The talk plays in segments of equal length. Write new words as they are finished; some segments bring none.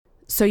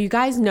So you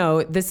guys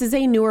know this is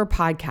a newer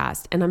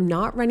podcast and I'm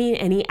not running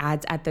any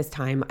ads at this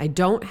time. I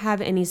don't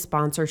have any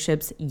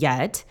sponsorships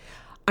yet.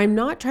 I'm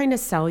not trying to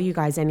sell you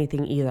guys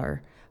anything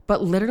either.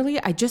 But literally,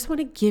 I just want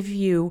to give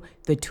you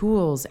the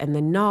tools and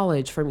the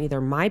knowledge from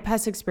either my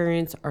past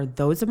experience or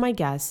those of my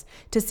guests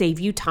to save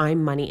you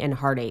time, money, and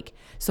heartache.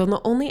 So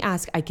the only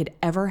ask I could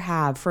ever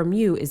have from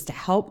you is to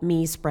help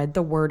me spread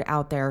the word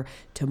out there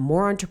to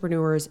more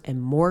entrepreneurs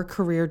and more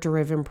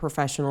career-driven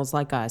professionals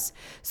like us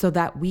so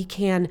that we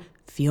can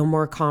feel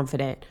more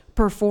confident,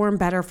 perform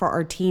better for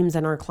our teams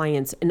and our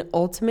clients, and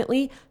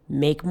ultimately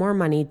make more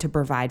money to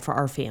provide for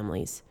our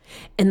families.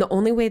 And the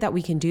only way that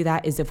we can do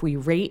that is if we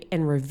rate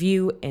and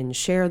review and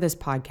share this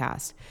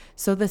podcast.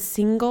 So the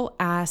single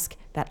ask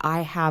that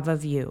I have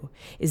of you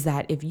is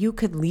that if you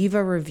could leave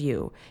a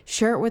review,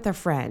 share it with a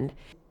friend,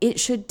 it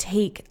should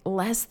take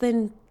less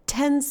than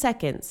 10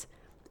 seconds.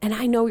 And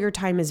I know your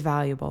time is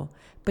valuable,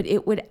 but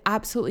it would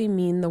absolutely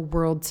mean the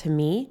world to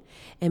me.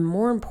 And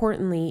more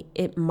importantly,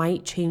 it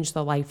might change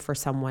the life for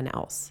someone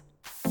else.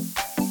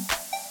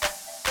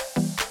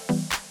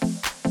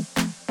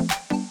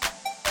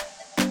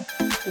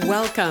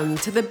 Welcome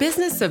to the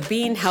business of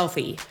being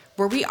healthy,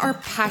 where we are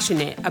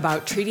passionate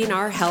about treating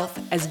our health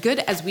as good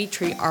as we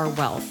treat our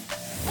wealth.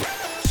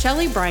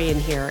 Shelly Bryan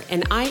here,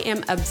 and I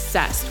am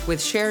obsessed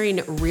with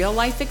sharing real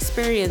life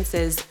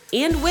experiences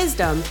and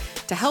wisdom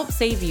to help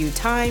save you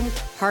time,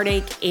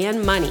 heartache,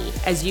 and money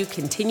as you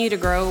continue to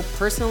grow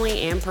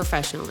personally and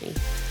professionally.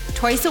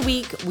 Twice a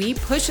week, we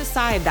push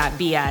aside that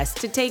BS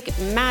to take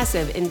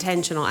massive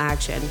intentional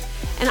action.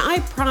 And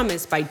I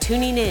promise by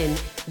tuning in,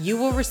 you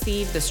will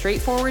receive the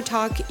straightforward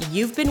talk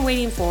you've been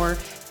waiting for,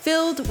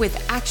 filled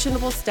with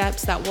actionable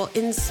steps that will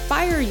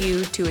inspire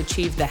you to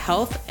achieve the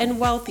health and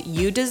wealth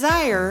you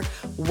desire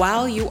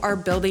while you are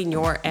building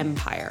your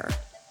empire.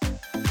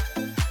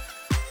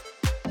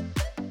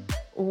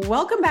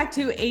 Welcome back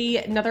to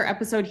another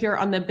episode here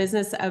on the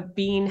business of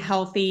being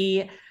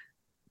healthy.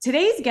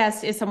 Today's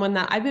guest is someone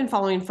that I've been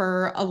following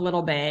for a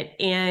little bit,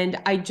 and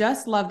I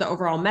just love the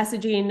overall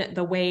messaging,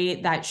 the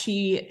way that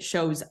she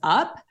shows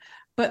up,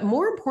 but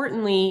more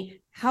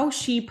importantly, how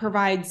she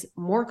provides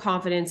more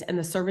confidence and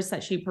the service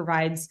that she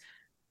provides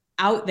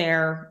out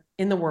there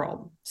in the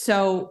world.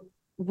 So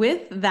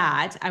with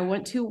that, I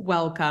want to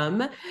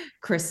welcome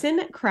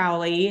Kristen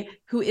Crowley,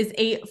 who is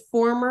a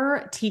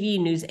former TV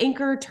news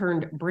anchor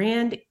turned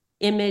brand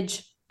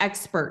image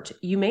expert.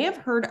 You may have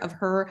heard of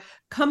her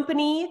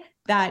company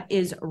that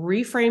is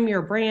Reframe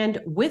Your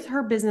Brand with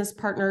her business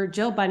partner,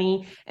 Jill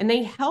Bunny, and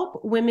they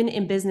help women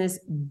in business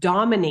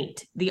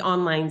dominate the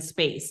online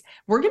space.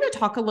 We're going to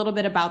talk a little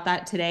bit about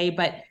that today,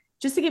 but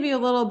just to give you a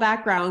little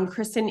background,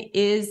 Kristen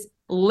is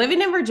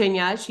living in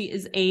Virginia. She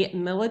is a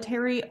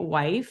military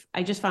wife.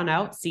 I just found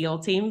out, SEAL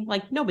team,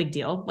 like no big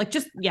deal.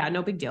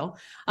 No big deal.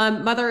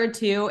 Mother of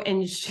two,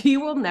 and she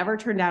will never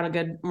turn down a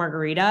good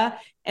margarita.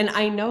 And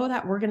I know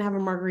that we're going to have a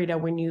margarita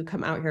when you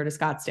come out here to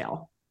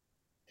Scottsdale.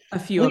 A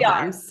few of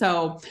them.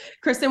 So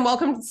Kristen,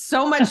 welcome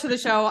so much to the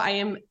show. I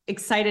am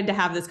excited to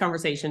have this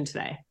conversation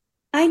today.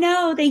 I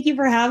know. Thank you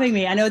for having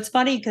me. I know it's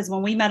funny because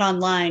when we met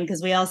online,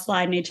 because we all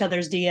slide in each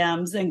other's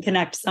DMs and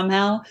connect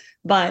somehow,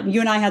 but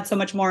you and I had so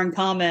much more in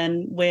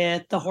common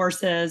with the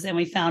horses, and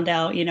we found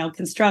out,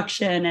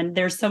 construction, and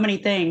there's so many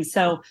things.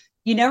 So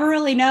you never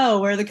really know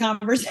where the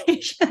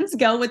conversations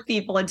go with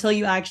people until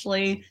you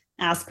actually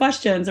ask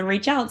questions and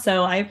reach out.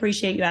 So I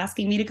appreciate you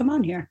asking me to come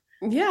on here.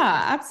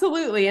 Yeah,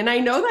 absolutely. And I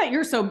know that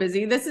you're so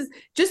busy. This is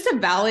just to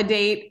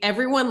validate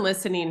everyone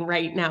listening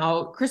right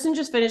now. Kristen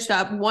just finished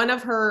up one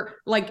of her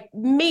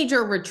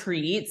major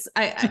retreats.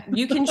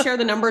 You can share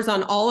the numbers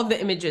on all of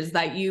the images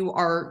that you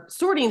are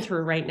sorting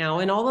through right now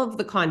and all of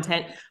the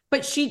content.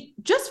 But she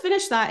just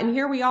finished that. And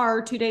here we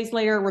are 2 days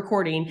later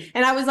recording.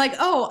 And I was like,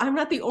 oh, I'm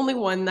not the only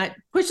one that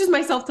pushes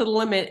myself to the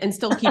limit and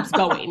still keeps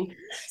going.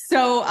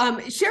 So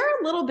share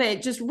a little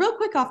bit, just real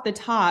quick off the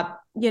top,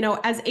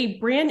 as a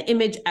brand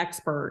image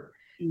expert,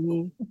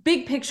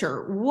 big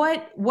picture,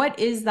 what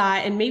is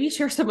that? And maybe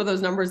share some of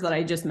those numbers that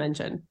I just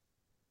mentioned.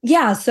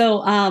 Yeah.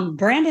 So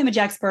brand image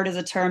expert is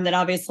a term that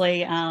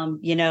obviously,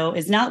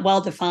 is not well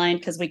defined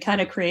because we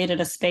kind of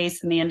created a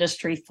space in the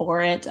industry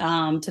for it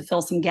to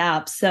fill some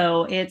gaps.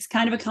 So it's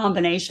kind of a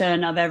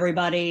combination of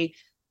everybody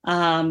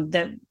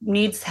that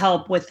needs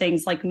help with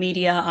things like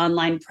media,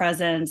 online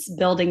presence,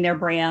 building their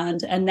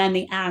brand, and then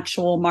the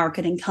actual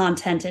marketing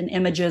content and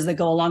images that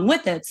go along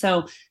with it.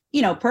 So,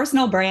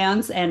 personal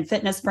brands and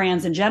fitness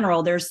brands in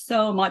general, there's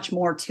so much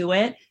more to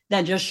it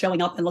than just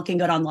showing up and looking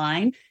good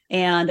online.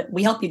 And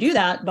we help you do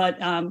that. But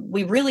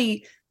we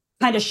really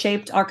kind of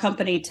shaped our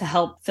company to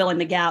help fill in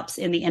the gaps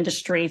in the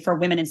industry for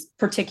women, in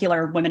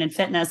particular, women in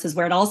fitness is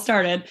where it all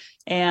started.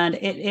 And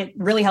it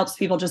really helps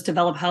people just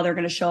develop how they're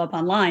going to show up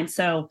online.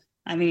 So,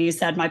 you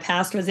said my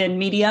past was in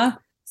media.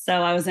 So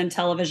I was in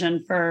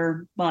television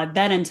I've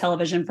been in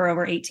television for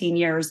over 18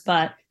 years,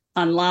 but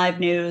on live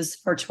news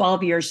for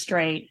 12 years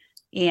straight.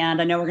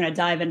 And I know we're going to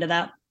dive into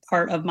that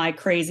part of my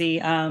crazy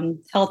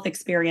health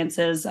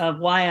experiences of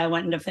why I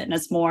went into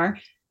fitness more.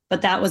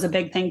 but that was a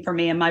big thing for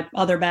me. And my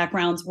other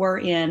backgrounds were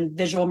in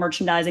visual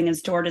merchandising and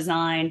store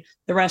design,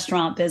 the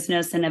restaurant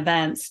business and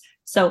events.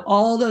 So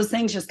all those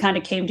things just kind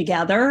of came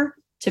together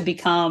to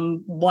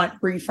become what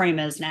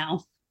Reframe is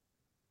now.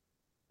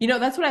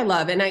 That's what I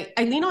love. And I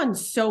lean on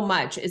so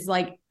much is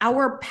like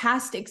our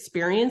past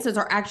experiences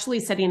are actually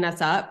setting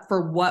us up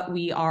for what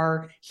we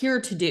are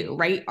here to do,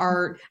 right?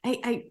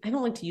 I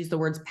don't like to use the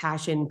words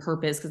passion,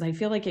 purpose, because I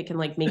feel like it can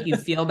like make you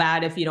feel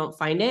bad if you don't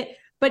find it.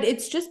 But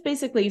it's just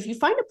basically, if you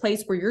find a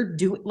place where you're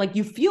doing, like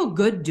you feel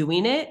good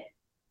doing it,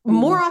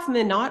 more often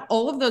than not,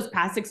 all of those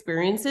past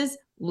experiences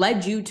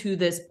led you to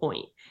this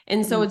point.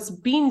 And so it's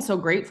being so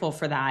grateful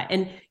for that.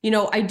 And,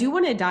 I do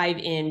want to dive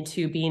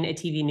into being a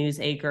TV news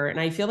anchor. And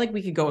I feel like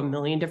we could go a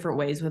million different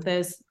ways with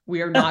this.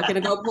 We are not going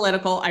to go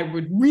political. I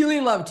would really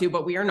love to,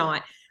 but we are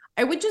not.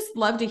 I would just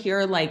love to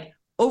hear, like,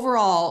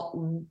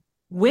 overall,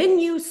 when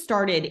you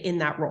started in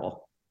that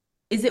role,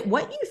 is it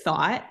what you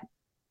thought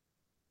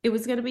it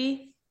was going to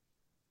be?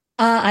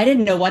 I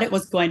didn't know what it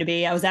was going to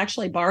be. I was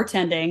actually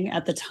bartending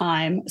at the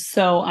time.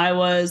 So I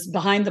was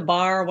behind the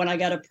bar when I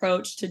got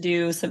approached to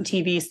do some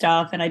TV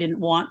stuff, and I didn't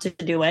want to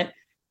do it.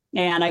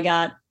 And I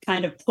got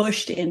kind of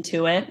pushed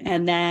into it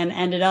and then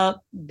ended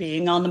up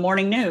being on the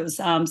morning news.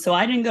 So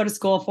I didn't go to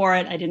school for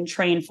it. I didn't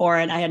train for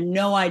it. I had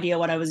no idea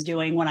what I was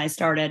doing when I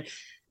started.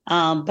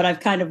 But I've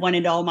kind of went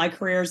into all my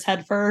careers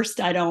head first.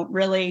 I don't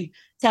really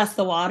test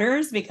the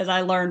waters because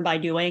I learn by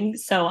doing.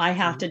 So I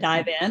have to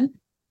dive in.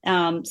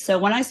 So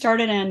when I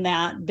started in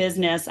that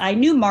business, I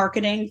knew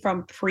marketing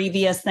from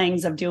previous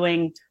things of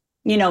doing,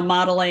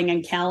 modeling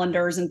and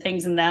calendars and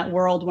things in that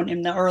world when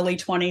in the early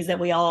 20s that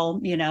we all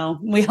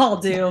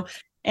do.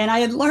 And I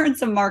had learned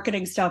some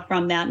marketing stuff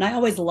from that, and I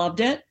always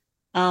loved it.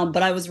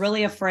 But I was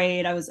really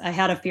afraid. I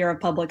had a fear of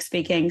public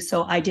speaking.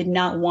 So I did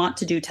not want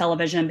to do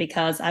television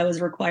because I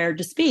was required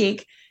to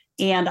speak,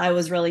 and I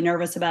was really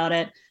nervous about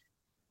it.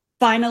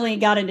 Finally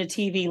got into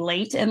TV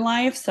late in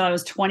life. So I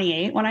was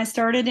 28 when I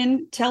started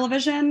in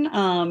television,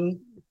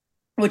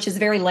 which is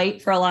very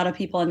late for a lot of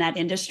people in that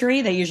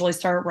industry. They usually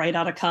start right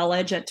out of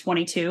college at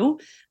 22.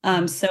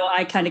 So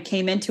I kind of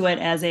came into it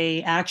as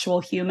a actual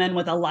human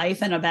with a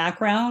life and a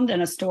background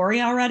and a story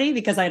already,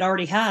 because I'd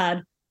already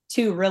had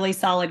 2 really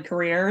solid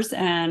careers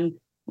and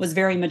was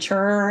very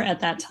mature at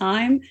that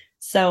time.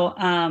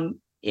 So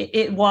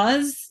it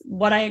was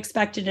what I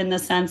expected in the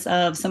sense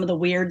of some of the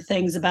weird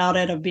things about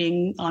it, of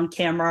being on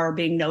camera or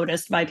being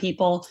noticed by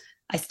people.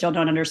 I still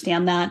don't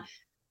understand that.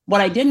 What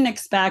I didn't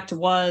expect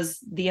was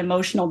the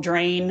emotional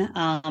drain.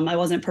 I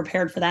wasn't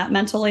prepared for that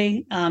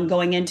mentally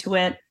going into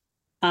it.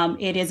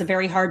 It is a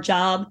very hard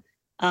job.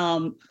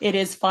 It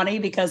is funny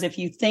because if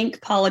you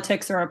think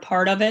politics are a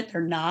part of it,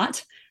 they're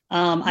not.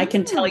 I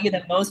can tell you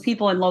that most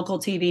people in local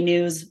TV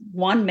news,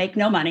 one, make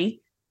no money.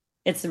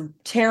 It's a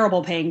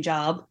terrible paying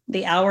job.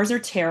 The hours are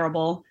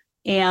terrible.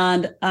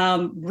 And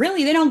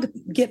really, they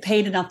don't get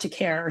paid enough to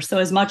care. So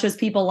as much as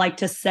people like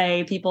to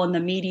say people in the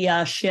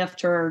media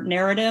shift or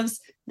narratives,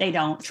 they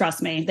don't.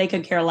 Trust me, they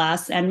could care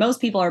less. And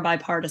most people are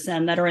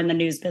bipartisan that are in the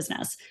news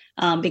business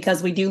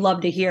because we do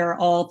love to hear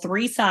all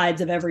 3 sides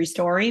of every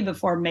story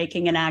before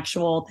making an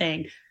actual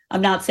thing.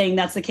 I'm not saying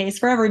that's the case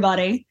for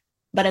everybody,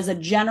 but as a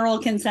general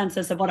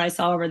consensus of what I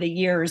saw over the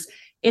years,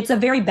 it's a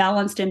very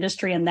balanced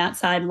industry in that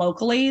side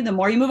locally. The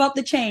more you move up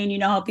the chain, you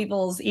know how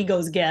people's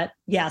egos get.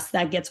 Yes,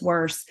 that gets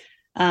worse.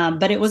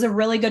 But it was a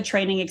really good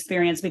training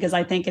experience because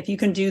I think if you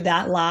can do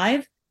that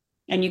live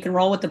and you can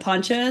roll with the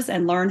punches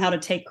and learn how to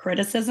take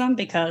criticism,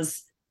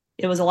 because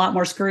it was a lot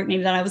more scrutiny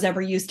than I was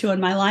ever used to in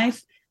my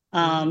life.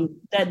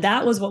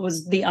 That was what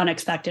was the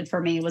unexpected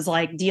for me, was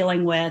like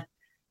dealing with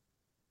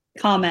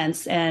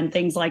comments and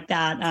things like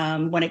that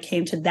when it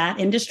came to that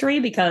industry,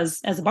 because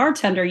as a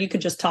bartender you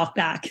could just talk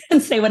back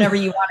and say whatever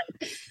you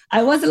wanted.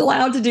 I wasn't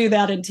allowed to do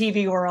that in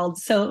TV world,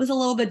 so it was a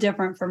little bit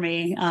different for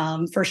me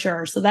for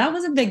sure. So that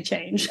was a big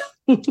change.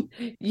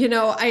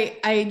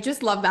 I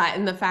just love that,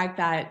 and the fact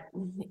that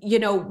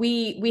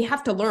we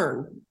have to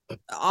learn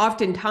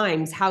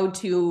oftentimes how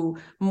to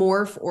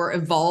morph or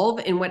evolve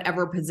in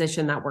whatever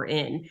position that we're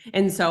in.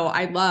 And so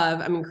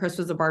Chris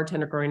was a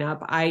bartender growing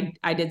up. I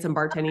did some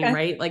bartending, okay.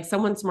 Right? Like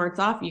someone smarts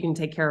off, you can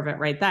take care of it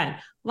right then.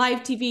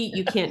 Live TV,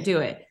 you can't do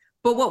it.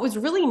 But what was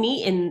really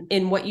neat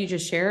in what you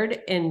just shared,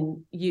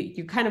 and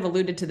you kind of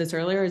alluded to this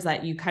earlier, is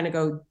that you kind of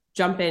go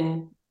jump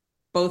in,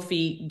 both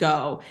feet,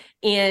 go.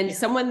 And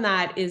someone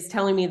that is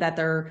telling me that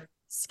they're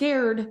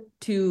scared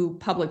to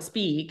public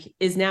speak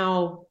is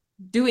now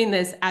doing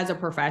this as a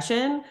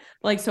profession.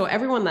 Like, so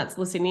everyone that's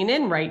listening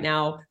in right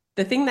now,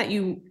 the thing that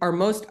you are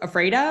most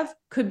afraid of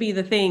could be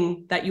the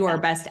thing that you are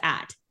best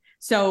at.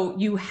 So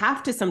you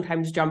have to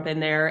sometimes jump in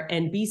there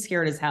and be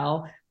scared as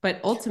hell, but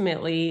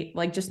ultimately,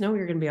 like, just know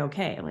you're going to be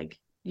okay. Like,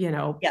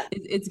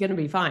 it's going to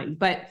be fine.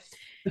 But,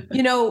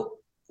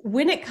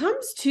 when it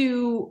comes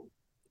to,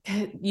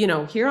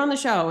 here on the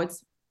show,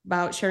 it's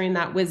about sharing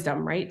that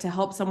wisdom, right? To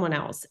help someone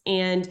else.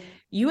 And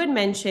you had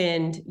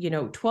mentioned,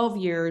 12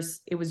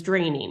 years, it was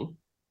draining.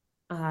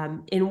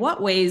 In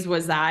what ways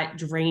was that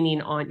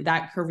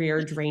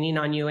career draining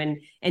on you? And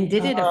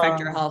did it affect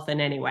your health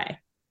in any way?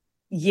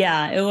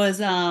 Yeah, it was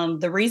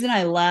the reason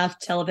I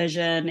left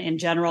television in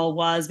general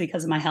was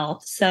because of my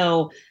health.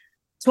 So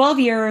 12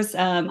 years,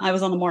 I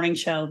was on the morning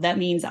show. That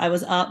means I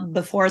was up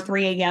before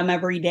 3 a.m.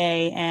 every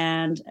day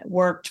and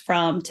worked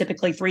from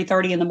typically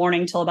 3:30 in the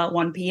morning till about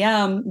 1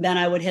 p.m. Then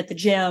I would hit the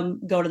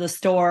gym, go to the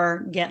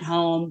store, get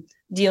home,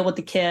 deal with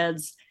the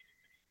kids,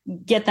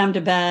 get them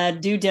to bed,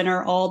 do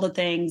dinner, all the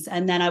things.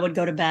 And then I would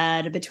go to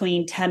bed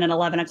between 10 and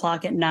 11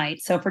 o'clock at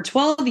night. So for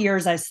 12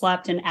 years, I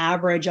slept an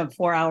average of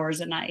 4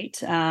 hours a night,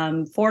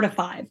 4 to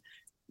 5.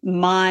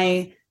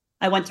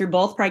 I went through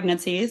both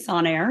pregnancies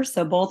on air.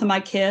 So both of my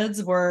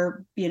kids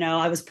were,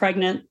 I was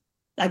pregnant.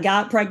 I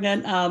got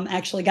pregnant,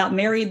 actually got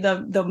married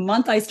the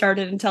month I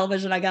started in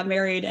television. I got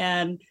married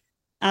and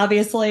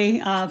obviously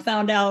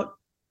found out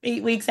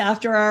 8 weeks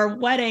after our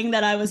wedding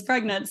that I was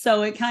pregnant.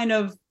 So it kind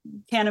of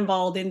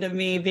cannonballed into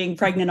me being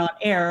pregnant on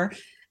air,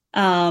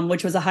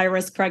 which was a high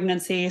risk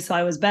pregnancy. So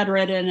I was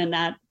bedridden, and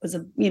that was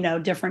a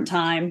different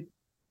time.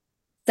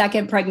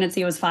 Second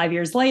pregnancy was 5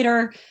 years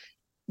later.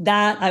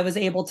 That I was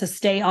able to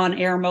stay on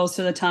air most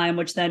of the time,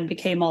 which then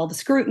became all the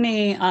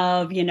scrutiny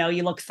of, you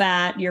look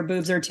fat, your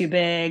boobs are too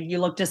big, you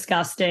look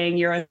disgusting,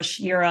 you're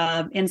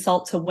a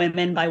insult to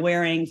women by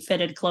wearing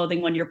fitted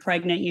clothing when you're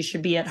pregnant, you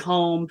should be at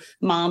home,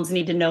 moms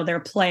need to know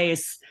their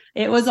place.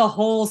 It was a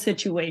whole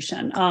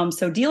situation.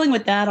 So dealing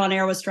with that on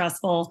air was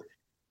stressful.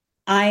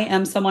 I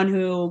am someone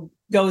who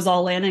goes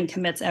all in and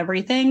commits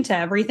everything to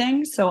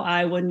everything. So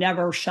I would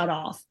never shut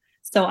off.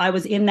 So I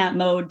was in that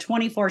mode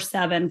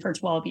 24/7 for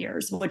 12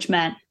 years, which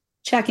meant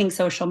checking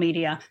social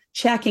media,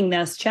 checking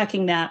this,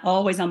 checking that,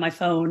 always on my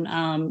phone.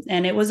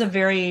 And it was a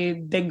very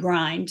big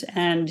grind.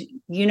 And,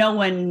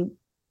 when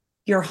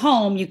you're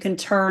home, you can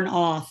turn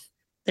off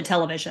the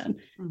television.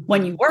 Mm-hmm.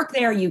 When you work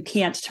there, you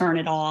can't turn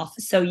it off.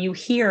 So you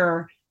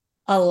hear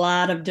a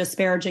lot of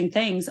disparaging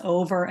things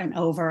over and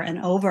over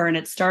and over. And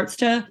it starts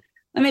to,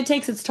 it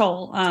takes its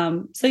toll.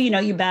 So,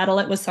 you battle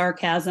it with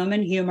sarcasm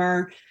and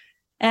humor.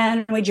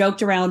 And we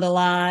joked around a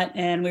lot,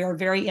 and we were a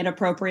very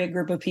inappropriate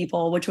group of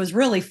people, which was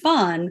really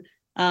fun.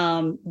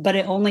 But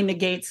it only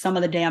negates some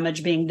of the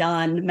damage being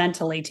done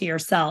mentally to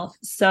yourself.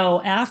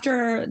 So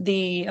after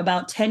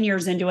about 10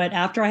 years into it,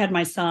 after I had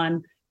my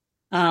son,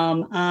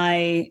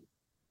 I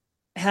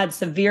had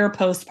severe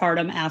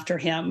postpartum after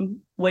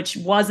him, which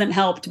wasn't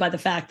helped by the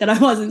fact that I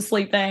wasn't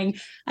sleeping.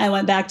 I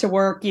went back to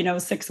work,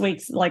 6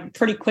 weeks, like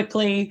pretty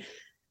quickly.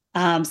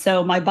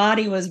 So my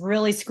body was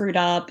really screwed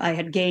up. I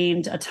had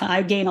gained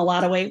I gain a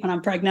lot of weight when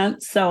I'm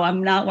pregnant. So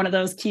I'm not one of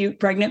those cute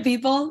pregnant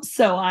people.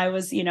 So I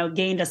was,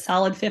 gained a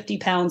solid 50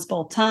 pounds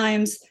both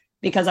times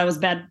because I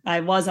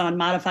was on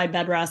modified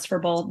bed rest for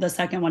both the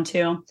second one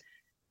too.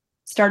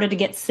 Started to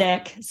get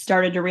sick,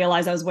 started to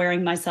realize I was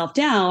wearing myself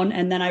down.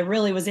 And then I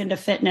really was into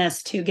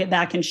fitness to get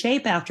back in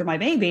shape after my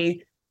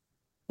baby,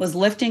 was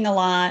lifting a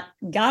lot,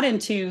 got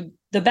into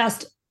the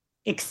best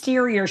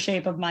exterior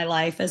shape of my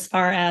life as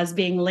far as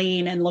being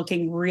lean and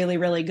looking really,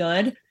 really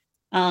good.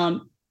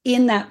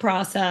 In that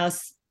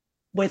process,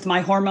 with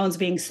my hormones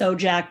being so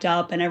jacked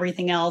up and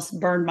everything else,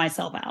 burned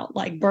myself out,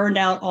 burned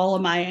out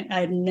I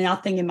had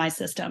nothing in my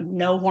system,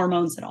 no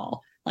hormones at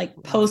all,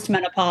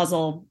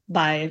 post-menopausal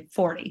by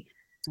 40.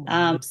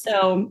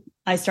 So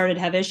I started to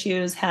have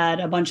issues,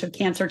 had a bunch of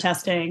cancer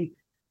testing,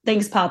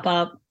 things pop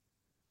up,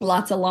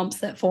 lots of lumps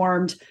that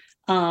formed.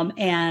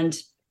 And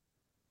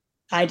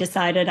I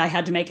decided I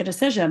had to make a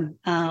decision.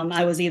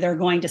 I was either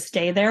going to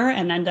stay there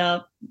and end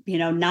up,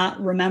 not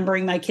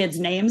remembering my kids'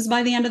 names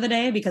by the end of the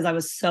day because I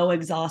was so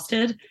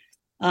exhausted,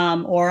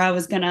 or I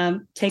was going to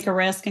take a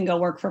risk and go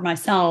work for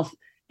myself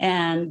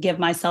and give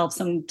myself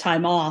some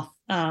time off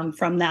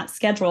from that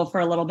schedule for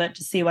a little bit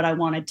to see what I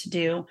wanted to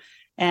do.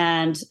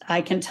 And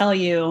I can tell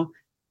you,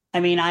 I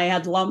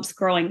had lumps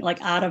growing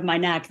out of my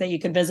neck that you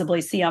could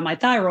visibly see on my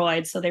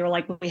thyroid. So they were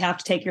like, we have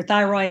to take your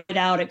thyroid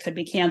out. It could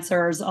be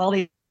cancers, all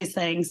these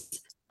things.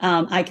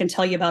 I can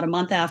tell you about a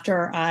month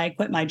after I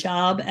quit my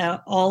job,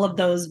 all of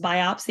those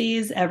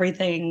biopsies,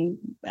 everything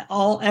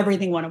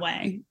went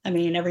away.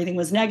 Everything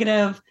was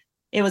negative.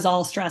 It was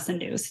all stress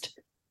induced.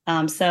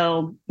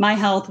 So my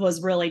health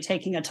was really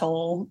taking a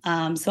toll.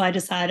 So I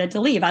decided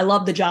to leave. I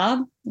loved the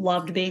job,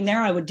 loved being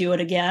there. I would do it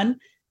again,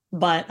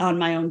 but on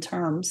my own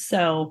terms.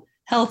 So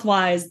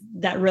health-wise,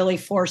 that really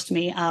forced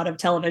me out of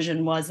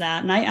television was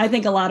that. And I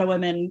think a lot of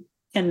women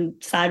can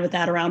side with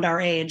that around our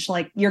age.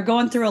 You're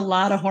going through a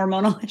lot of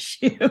hormonal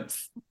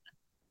issues.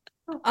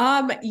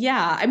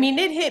 Yeah.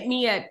 It hit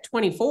me at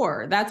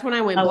 24. That's when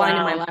I went blind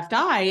in my left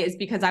eye, is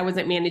because I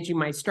wasn't managing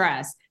my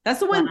stress. That's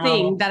the one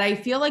thing that I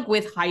feel like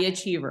with high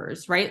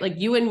achievers, right? Like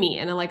you and me,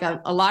 and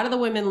a lot of the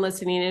women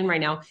listening in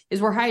right now,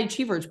 is we're high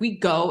achievers. We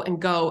go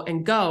and go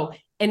and go.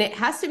 And it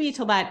has to be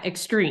to that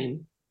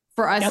extreme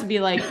for us to be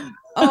like,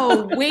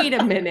 oh, wait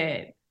a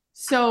minute.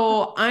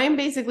 So I'm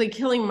basically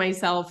killing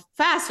myself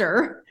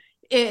faster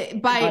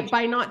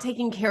by not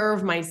taking care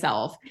of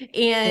myself.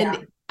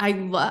 And I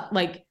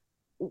love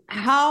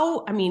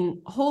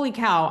holy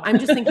cow. I'm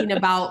just thinking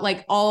about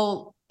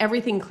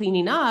everything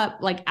cleaning up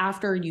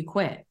after you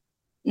quit.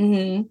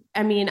 Mm-hmm.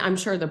 I'm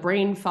sure the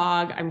brain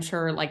fog, I'm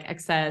sure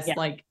excess,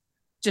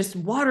 just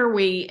water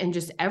weight and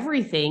just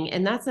everything.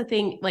 And that's the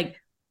thing, like,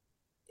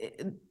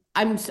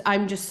 I'm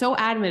just so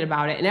adamant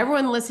about it. And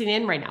everyone listening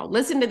in right now,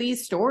 listen to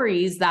these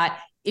stories that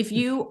if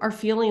you are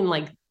feeling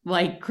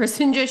like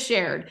Kristen just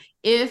shared,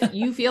 if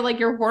you feel like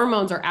your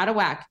hormones are out of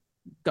whack,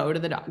 go to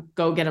the doctor,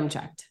 go get them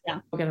checked. Yeah.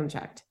 Go get them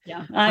checked.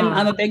 Yeah.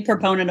 I'm a big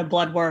proponent of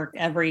blood work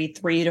every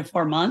 3 to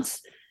 4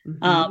 months.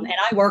 And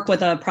I work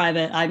with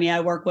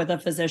I work with a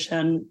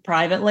physician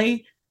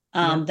privately,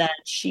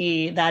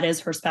 that is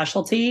her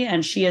specialty.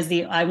 And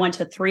I went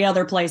to 3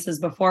 other places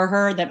before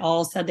her that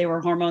all said they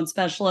were hormone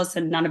specialists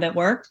and none of it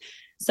worked.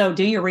 So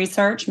do your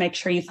research, make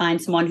sure you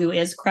find someone who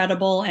is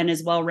credible and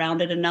is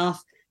well-rounded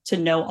enough to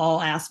know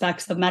all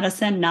aspects of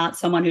medicine, not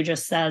someone who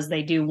just says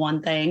they do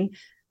one thing.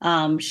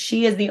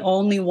 She is the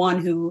only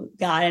one who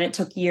got, and it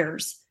took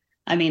years.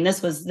 I mean,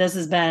 this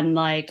has been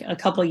like a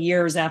couple of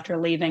years after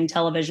leaving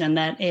television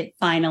that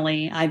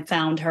I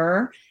found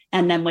her.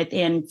 And then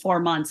within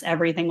 4 months,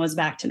 everything was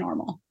back to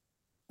normal,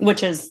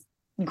 which is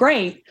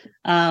great.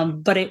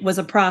 But it was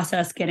a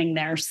process getting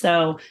there.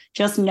 So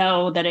just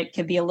know that it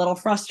could be a little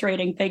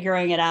frustrating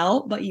figuring it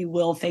out, but you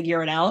will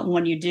figure it out. And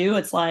when you do,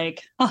 it's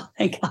like, oh,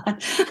 thank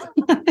God.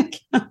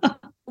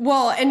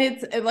 Well, and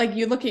it's like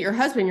you look at your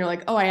husband, you're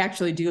like, oh, I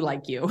actually do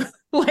like you.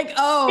 Like,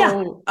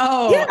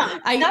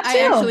 I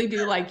actually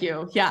do like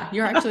you. Yeah,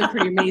 you're actually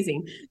pretty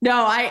amazing.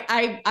 No,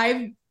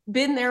 I've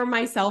been there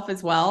myself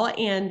as well.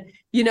 And,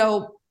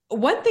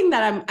 one thing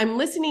that I'm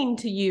listening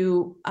to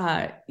you,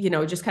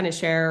 just kind of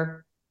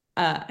share,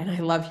 and I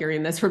love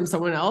hearing this from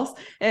someone else,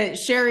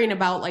 sharing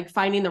about like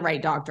finding the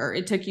right doctor.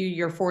 It took you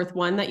your 4th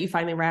one that you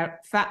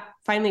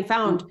finally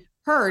found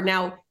her.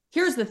 Now,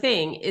 here's the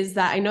thing is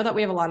that I know that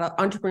we have a lot of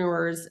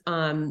entrepreneurs,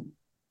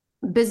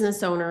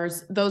 business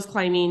owners, those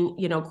climbing,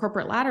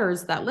 corporate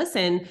ladders that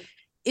listen,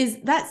 is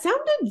that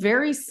sounded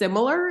very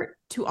similar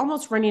to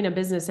almost running a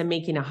business and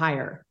making a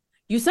hire.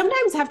 You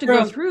sometimes have to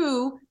go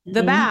through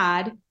the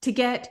bad to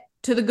get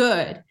to the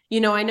good.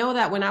 I know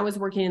that when I was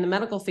working in the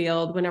medical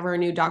field, whenever a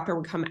new doctor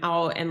would come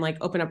out and like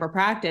open up a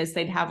practice,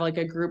 they'd have like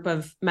a group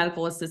of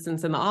medical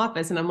assistants in the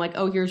office. And I'm like,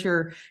 oh, here's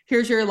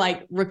your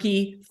like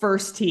rookie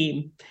first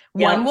team.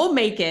 One will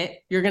make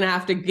it. You're going to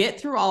have to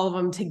get through all of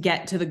them to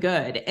get to the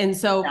good. And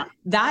so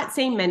that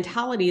same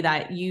mentality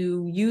that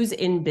you use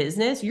in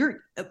business,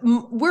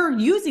 we're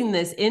using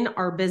this in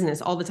our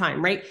business all the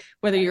time, right?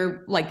 Whether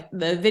you're like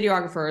the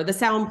videographer or the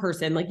sound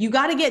person, like you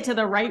got to get to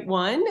the right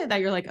one that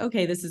you're like,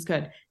 okay, this is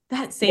good.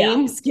 That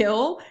same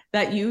skill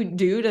that you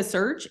do to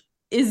search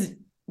is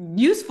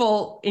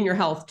useful in your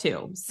health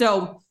too.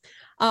 So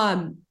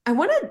I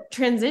want to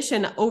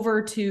transition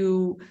over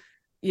to,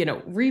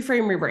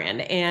 reframe,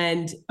 rebrand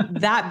and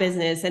that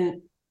business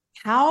and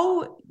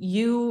how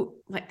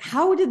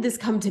did this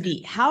come to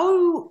be?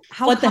 How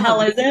what the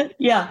hell is it?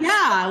 Yeah.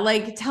 Yeah.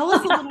 Like tell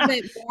us a little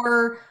bit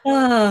more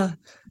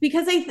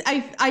because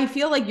I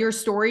feel like your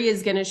story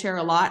is going to share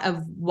a lot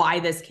of why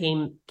this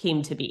came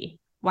to be.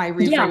 Why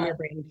reframe your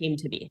brand came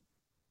to be.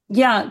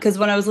 Yeah, because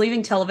when I was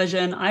leaving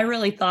television, I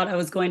really thought I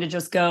was going to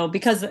just go,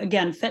 because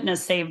again,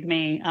 fitness saved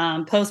me.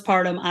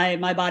 Postpartum,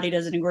 my body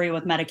doesn't agree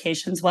with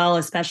medications well,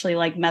 especially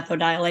like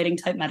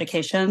methodilating type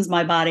medications.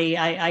 My body,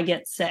 I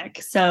get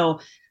sick. So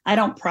I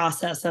don't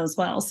process those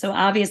well. So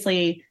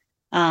obviously,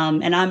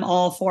 and I'm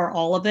all for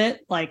all of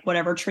it, like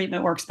whatever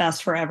treatment works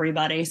best for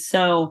everybody.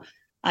 So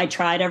I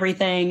tried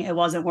everything. It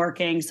wasn't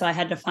working. So I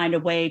had to find a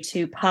way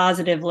to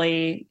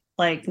positively,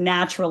 like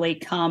naturally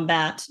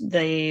combat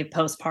the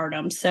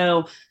postpartum.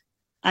 So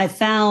I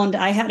found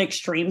I had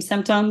extreme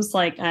symptoms.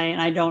 Like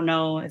I don't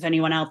know if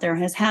anyone out there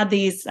has had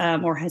these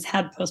or has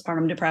had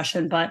postpartum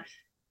depression, but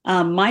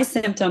my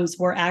symptoms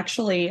were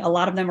actually, a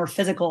lot of them were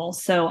physical.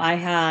 So I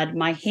had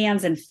my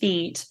hands and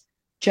feet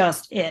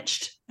just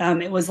itched.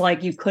 It was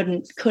like you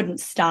couldn't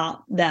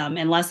stop them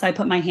unless I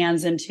put my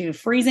hands into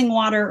freezing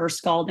water or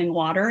scalding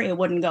water. It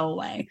wouldn't go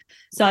away.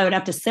 So I would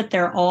have to sit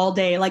there all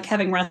day, like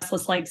having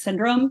restless leg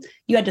syndrome.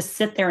 You had to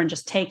sit there and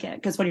just take it,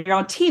 because when you're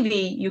on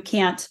TV, you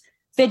can't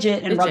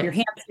fidget and rub your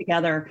hands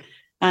together.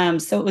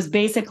 So it was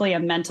basically a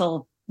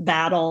mental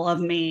battle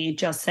of me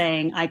just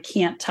saying, I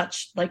can't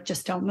touch, like,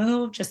 just don't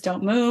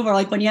move. Or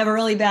like when you have a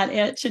really bad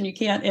itch and you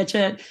can't itch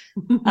it.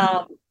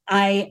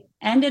 I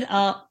ended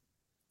up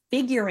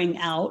figuring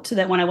out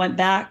that when I went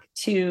back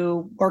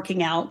to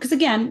working out, because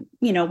again,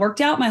 worked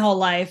out my whole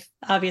life.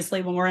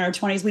 Obviously, when we're in our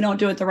 20s, we don't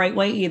do it the right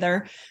way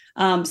either.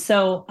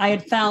 So I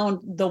had found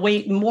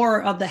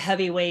more of the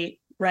heavyweight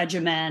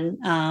regimen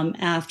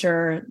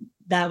after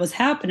that was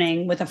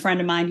happening with a friend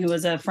of mine who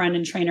was a friend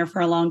and trainer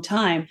for a long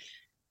time.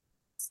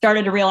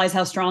 Started to realize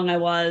how strong I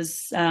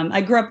was.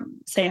 I grew up,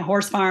 say, a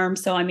horse farm.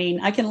 So, I mean,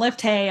 I can lift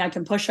hay, I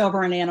can push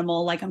over an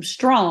animal, like I'm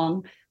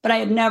strong, but I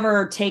had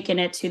never taken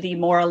it to the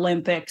more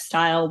Olympic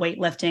style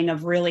weightlifting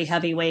of really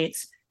heavy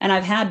weights. And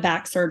I've had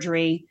back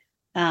surgery.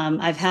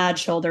 I've had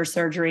shoulder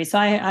surgery.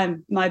 So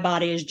my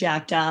body is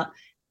jacked up,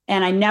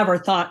 and I never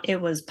thought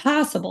it was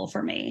possible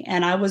for me.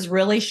 And I was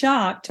really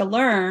shocked to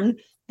learn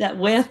that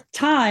with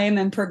time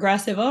and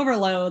progressive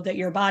overload, that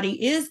your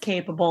body is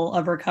capable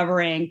of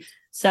recovering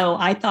So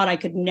I thought I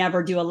could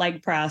never do a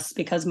leg press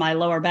because my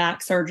lower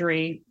back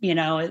surgery,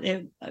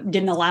 it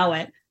didn't allow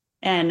it.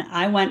 And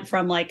I went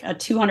from like a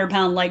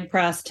 200-pound leg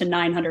press to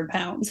 900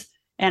 pounds.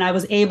 And I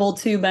was able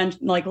to bench,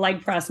 like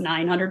leg press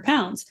 900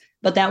 pounds.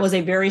 But that was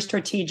a very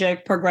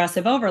strategic,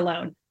 progressive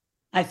overload.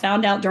 I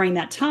found out during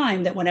that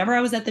time that whenever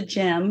I was at the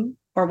gym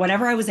or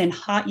whenever I was in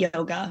hot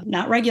yoga,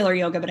 not regular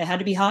yoga, but it had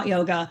to be hot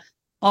yoga,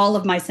 all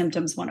of my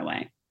symptoms went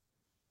away.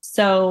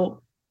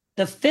 So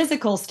the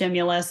physical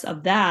stimulus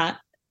of that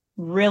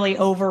really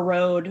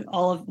overrode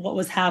all of what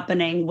was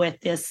happening with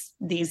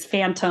these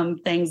phantom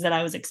things that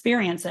I was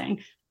experiencing.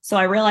 So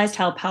I realized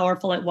how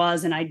powerful it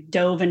was. And I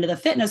dove into the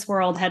fitness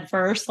world head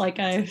first, like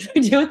I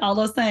do with all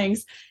those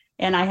things.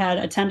 And I had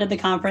attended the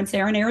conference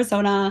there in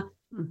Arizona,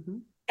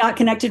 got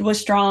connected with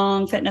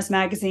Strong Fitness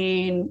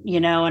Magazine,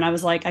 and I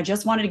was like, I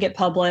just wanted to get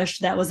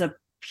published. That was a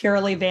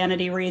purely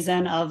vanity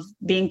reason of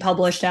being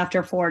published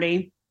after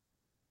 40,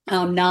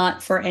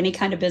 not for any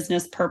kind of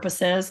business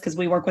purposes, because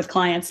we work with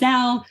clients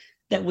now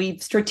that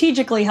we've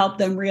strategically helped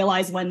them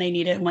realize when they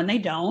need it and when they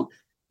don't,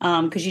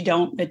 because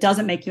it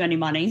doesn't make you any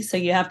money. So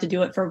you have to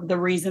do it for the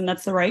reason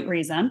that's the right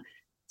reason.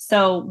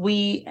 So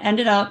we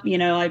ended up,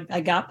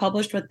 I got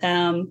published with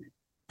them.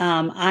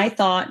 I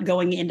thought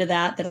going into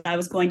that I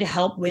was going to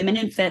help women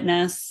in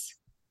fitness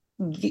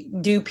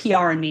do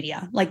PR and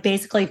media, like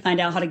basically find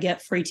out how to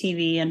get free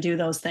TV and do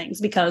those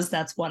things, because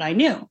that's what I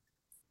knew.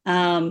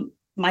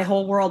 My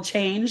whole world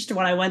changed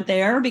when I went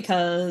there,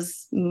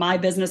 because my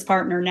business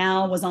partner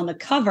now was on the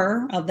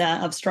cover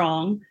of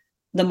Strong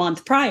the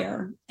month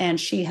prior, and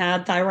she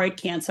had thyroid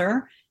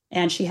cancer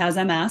and she has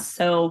MS.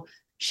 So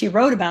she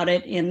wrote about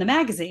it in the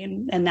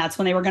magazine, and that's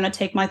when they were going to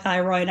take my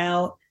thyroid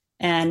out.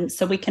 And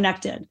so we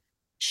connected.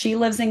 She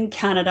lives in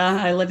Canada.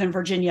 I live in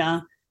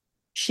Virginia.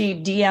 She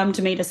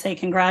DM'd me to say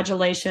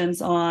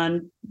congratulations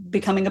on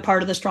becoming a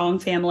part of the Strong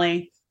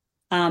family.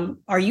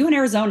 Are you in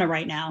Arizona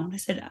right now? I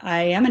said,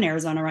 I am in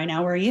Arizona right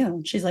now. Where are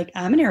you? She's like,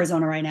 I'm in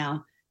Arizona right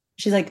now.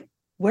 She's like,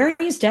 where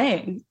are you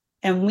staying?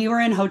 And we were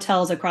in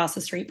hotels across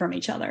the street from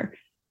each other.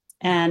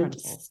 And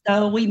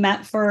so we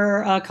met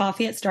for a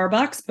coffee at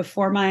Starbucks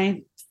before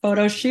my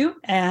photo shoot.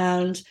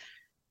 And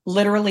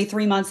literally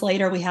 3 months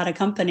later, we had a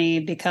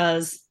company,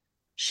 because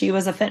she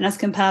was a fitness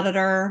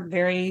competitor,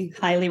 very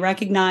highly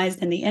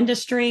recognized in the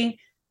industry.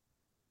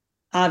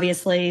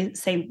 Obviously,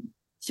 same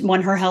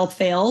when her health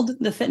failed,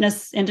 the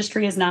fitness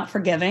industry is not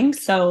forgiving.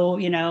 So,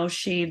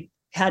 she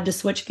had to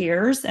switch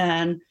gears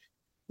and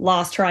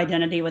lost her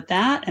identity with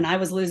that. And I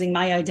was losing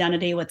my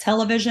identity with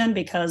television,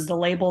 because the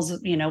labels,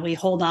 we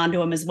hold on to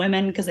them as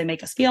women because they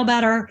make us feel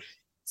better.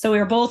 So we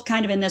were both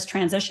kind of in this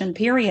transition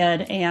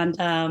period.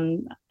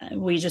 And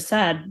we just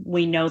said,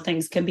 we know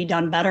things can be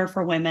done better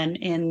for women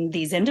in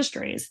these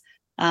industries.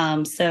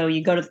 So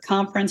you go to the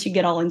conference, you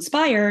get all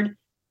inspired,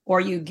 or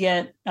you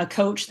get a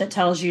coach that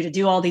tells you to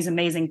do all these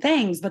amazing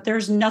things, but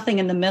there's nothing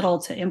in the middle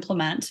to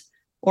implement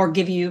or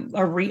give you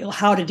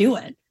how to do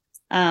it.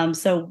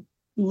 So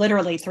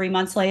literally 3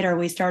 months later,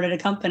 we started a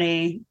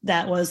company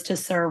that was to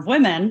serve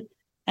women,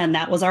 and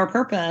that was our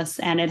purpose.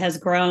 And it has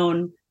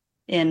grown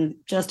in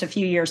just a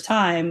few years'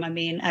 time,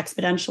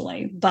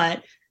 exponentially.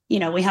 But,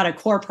 we had a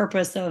core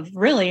purpose of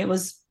really, it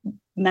was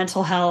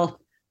mental health,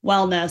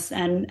 wellness,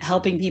 and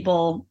helping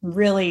people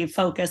really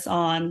focus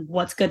on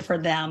what's good for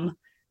them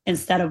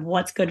instead of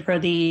what's good for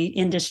the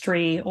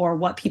industry or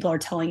what people are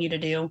telling you to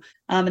do.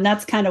 And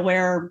that's kind of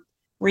where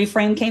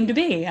Reframe came to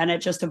be. And it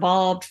just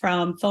evolved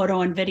from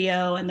photo and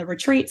video and the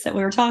retreats that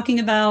we were talking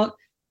about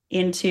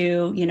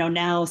into,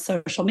 now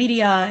social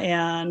media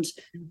and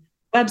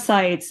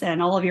websites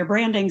and all of your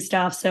branding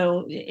stuff.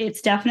 So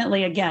it's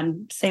definitely,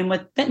 again, same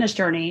with Fitness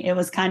Journey. It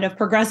was kind of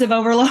progressive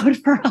overload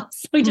for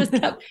us. We just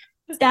kept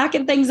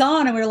stacking things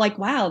on, and we were like,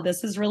 wow,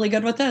 this is really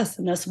good with this,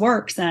 and this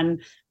works.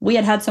 And we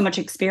had so much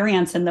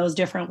experience in those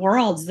different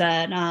worlds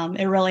that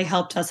it really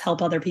helped us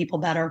help other people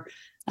better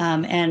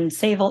and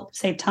save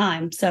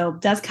time. So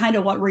that's kind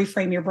of what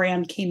Reframe Your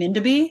Brand came in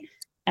to be.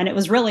 And it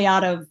was really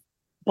out of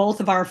both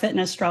of our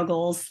fitness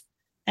struggles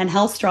and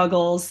health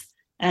struggles,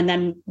 and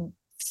then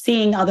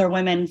seeing other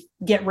women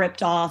get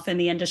ripped off in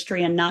the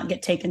industry and not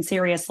get taken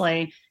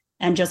seriously,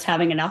 and just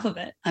having enough of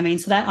it.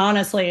 So that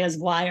honestly is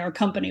why our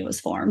company was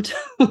formed.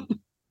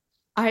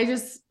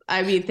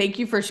 Thank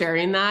you for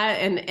sharing that.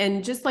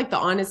 And just like the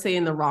honesty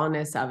and the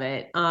rawness of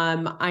it.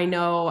 I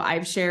know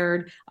I've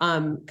shared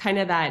kind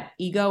of that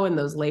ego and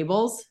those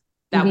labels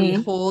that we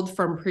hold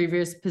from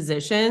previous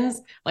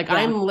positions. Like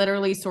I'm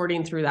literally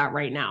sorting through that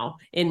right now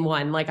in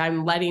one, like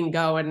I'm letting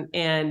go, and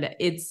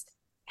it's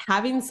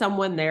having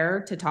someone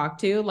there to talk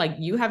to, like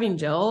you having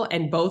Jill,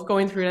 and both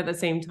going through it at the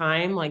same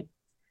time. Like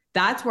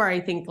that's where I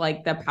think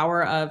like the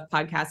power of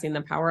podcasting,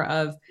 the power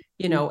of,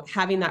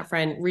 having that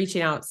friend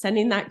reaching out,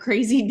 sending that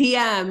crazy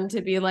DM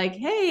to be like,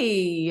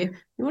 hey, you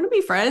want to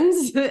be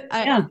friends?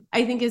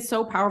 I think it's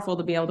so powerful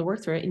to be able to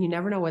work through it, and you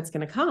never know what's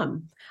going to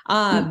come.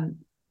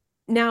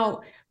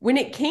 Now, when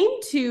it came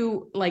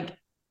to like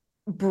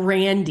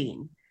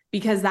branding,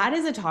 because that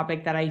is a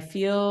topic that I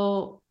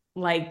feel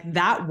like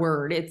that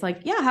word, it's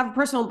like, have a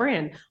personal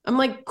brand. I'm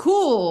like,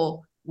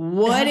 cool.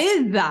 what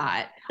is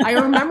that? I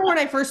remember when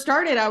I first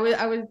started, I was,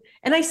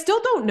 and I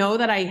still don't know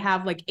that I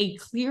have like a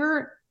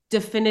clear,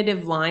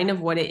 definitive line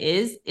of what it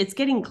is. It's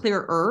getting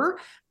clearer,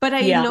 but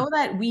I know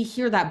that we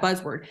hear that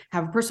buzzword,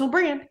 have a personal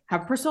brand,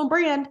 have a personal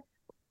brand.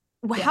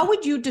 How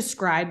would you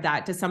describe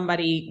that to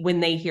somebody when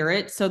they hear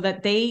it so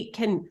that they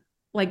can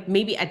like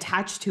maybe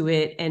attach to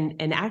it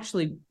and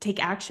actually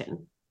take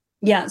action?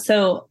 Yeah.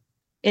 So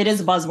it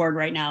is a buzzword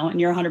right now, and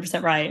you're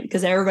 100% right,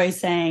 because everybody's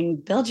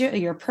saying build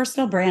your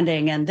personal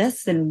branding and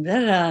this and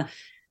that.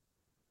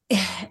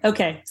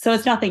 Okay, so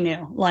it's nothing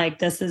new. Like,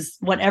 this is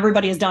what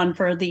everybody has done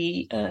for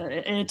the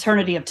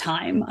eternity of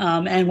time,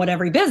 and what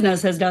every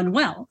business has done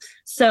well.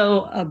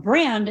 So a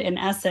brand, in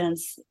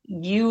essence,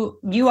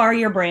 you are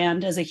your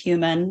brand as a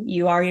human.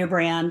 You are your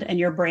brand, and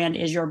your brand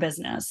is your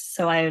business.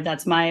 So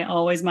that's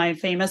always my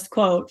famous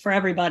quote for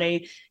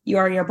everybody. You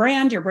are your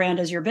brand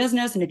is your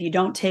business. And if you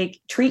don't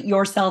treat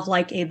yourself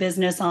like a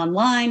business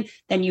online,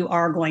 then you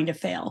are going to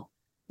fail.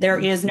 There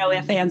is no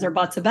ifs, ands, or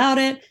buts about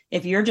it.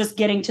 If you're just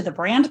getting to the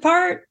brand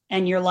part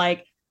and you're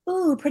like,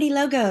 ooh, pretty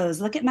logos,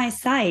 look at my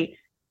site,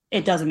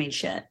 it doesn't mean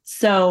shit.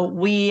 So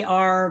we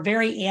are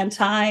very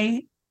anti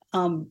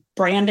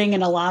branding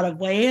in a lot of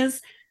ways.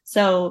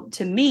 So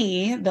to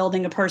me,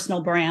 building a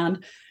personal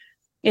brand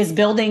is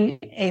building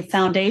a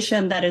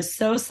foundation that is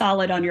so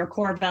solid on your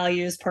core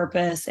values,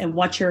 purpose, and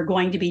what you're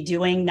going to be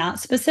doing, not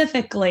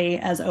specifically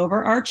as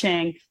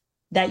overarching,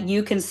 that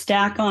you can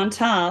stack on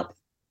top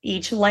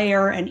each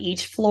layer and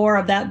each floor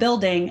of that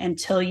building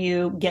until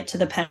you get to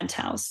the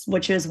penthouse,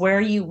 which is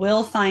where you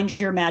will find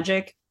your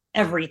magic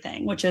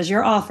everything, which is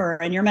your offer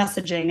and your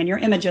messaging and your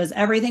images.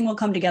 Everything will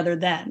come together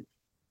then.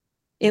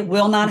 It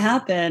will not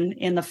happen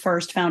in the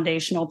first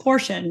foundational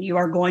portion. You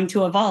are going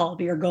to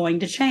evolve. You're going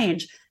to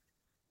change.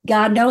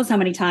 God knows how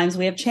many times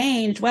we have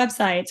changed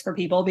websites for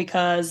people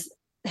because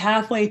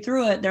halfway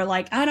through it, they're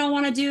like, I don't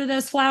want to do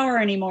this flower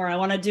anymore. I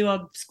want to do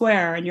a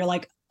square. And you're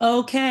like,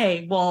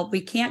 okay, well,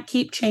 we can't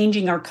keep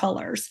changing our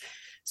colors.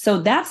 So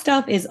that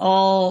stuff is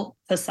all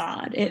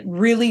facade. It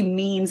really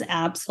means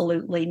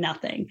absolutely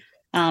nothing.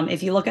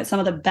 If you look at some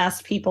of the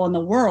best people in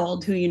the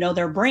world who,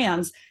 their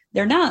brands,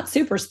 they're not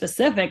super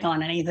specific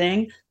on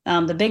anything.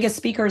 The biggest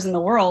speakers in the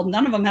world,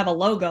 none of them have a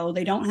logo.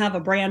 They don't have a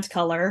brand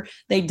color.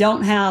 They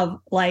don't have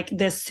like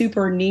this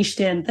super niched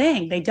in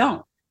thing. They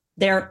don't.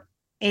 They're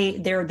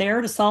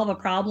there to solve a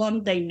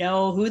problem. They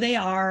know who they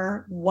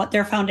are, what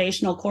their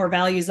foundational core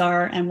values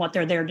are, and what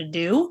they're there to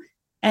do.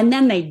 And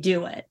then they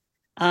do it.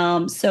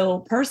 So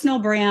personal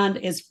brand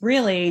is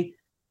really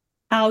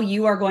how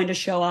you are going to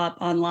show up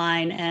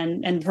online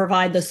and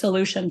provide the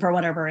solution for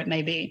whatever it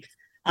may be.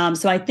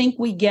 So I think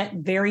we get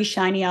very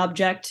shiny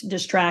object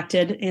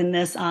distracted in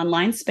this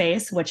online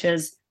space, which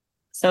is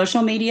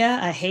social media.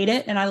 I hate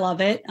it and I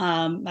love it.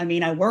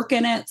 I work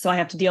in it, so I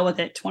have to deal with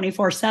it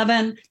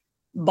 24/7.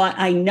 But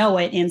I know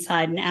it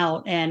inside and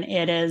out, and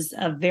it is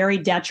a very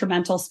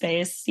detrimental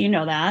space. You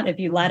know that if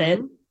you let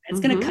it, it's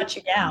going to cut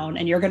you down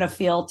and you're going to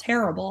feel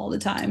terrible all the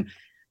time.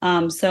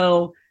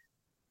 So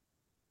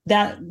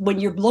that when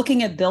you're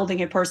looking at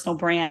building a personal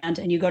brand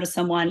and you go to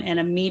someone and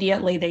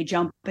immediately they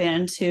jump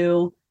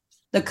into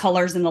the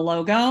colors and the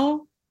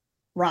logo,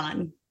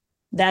 run.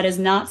 That is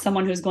not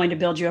someone who's going to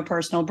build you a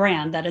personal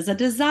brand. That is a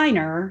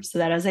designer. So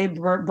that is a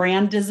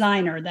brand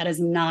designer. That is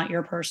not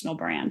your personal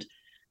brand.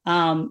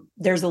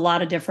 There's a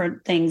lot of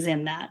different things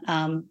in that.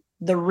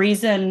 The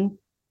reason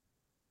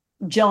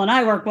Jill and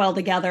I work well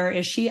together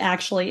is she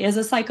actually is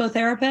a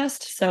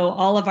psychotherapist. So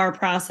all of our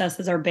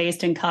processes are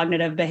based in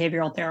cognitive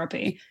behavioral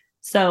therapy.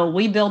 So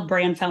we build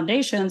brand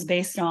foundations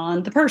based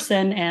on the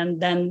person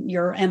and then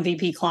your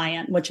MVP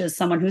client, which is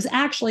someone who's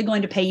actually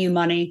going to pay you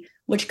money,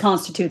 which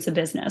constitutes a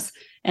business.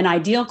 An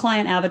ideal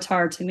client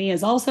avatar to me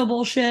is also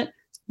bullshit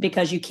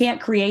because you can't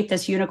create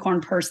this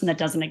unicorn person that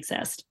doesn't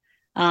exist.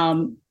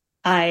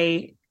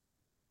 I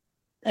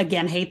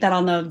again hate that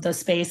on the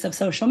space of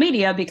social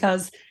media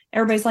because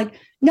everybody's like,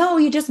 no,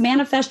 you just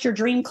manifest your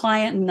dream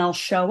client and they'll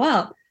show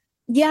up.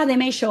 Yeah, they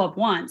may show up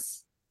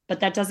once, but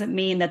that doesn't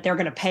mean that they're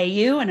going to pay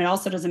you. And it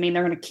also doesn't mean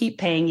they're going to keep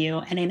paying you.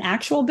 And an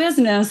actual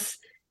business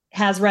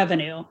has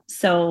revenue.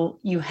 So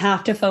you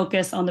have to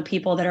focus on the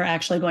people that are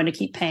actually going to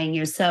keep paying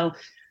you. So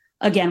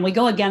again, we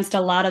go against a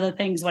lot of the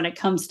things when it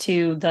comes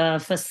to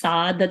the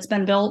facade that's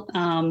been built.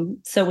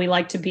 So we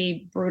like to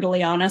be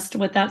brutally honest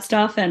with that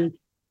stuff. And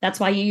that's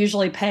why you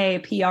usually pay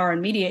PR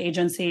and media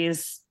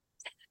agencies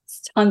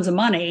tons of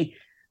money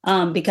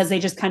because they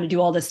just kind of do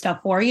all this stuff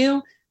for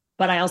you.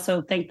 But I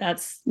also think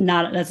that's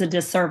a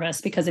disservice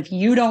because if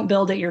you don't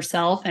build it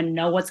yourself and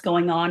know what's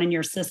going on in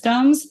your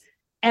systems,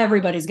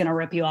 everybody's going to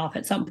rip you off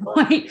at some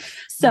point.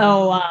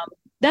 So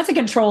that's a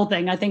control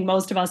thing. I think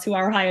most of us who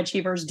are high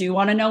achievers do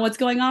want to know what's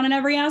going on in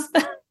every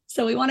aspect.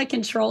 So we want to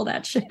control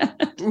that shit.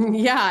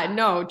 Yeah,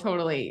 no,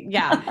 totally.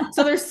 Yeah.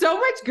 So there's so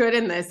much good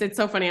in this. It's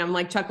so funny. I'm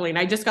like chuckling.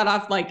 I just got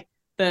off like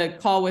the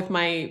call with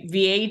my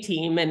VA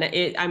team and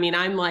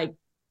I'm like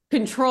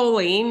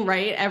controlling,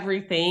 right?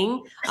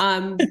 Everything,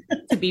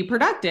 to be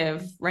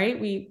productive, right?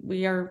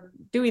 We are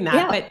doing that.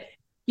 Yeah. But,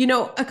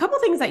 a couple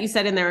of things that you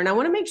said in there, and I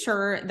want to make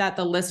sure that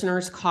the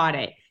listeners caught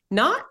it.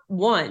 not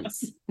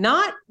once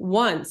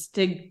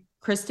did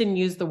Kristen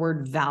use the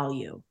word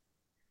value.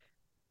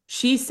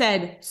 She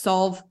said,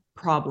 solve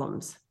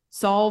problems.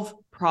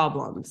 So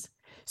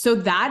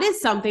that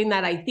is something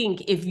that I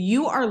think if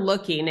you are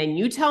looking, and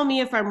you tell me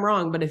if I'm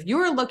wrong, but if you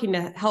are looking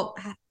to help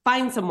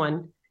find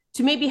someone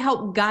to maybe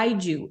help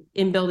guide you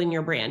in building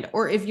your brand,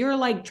 or if you're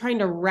like trying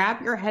to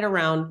wrap your head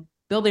around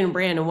building a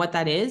brand and what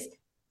that is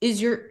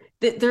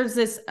there's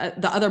this,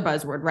 the other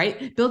buzzword,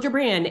 right? Build your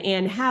brand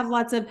and have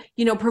lots of,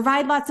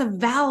 provide lots of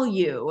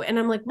value. And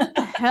I'm like, what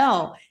the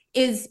hell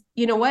is,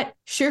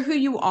 share who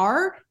you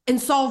are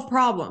and solve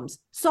problems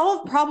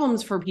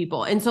for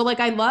people. And so like,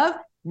 I love,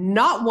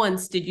 not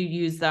once did you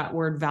use that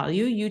word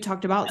value. You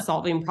talked about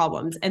solving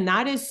problems, and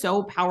that is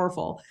so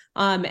powerful.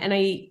 And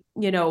I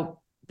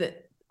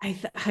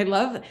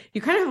love,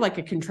 you kind of have like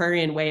a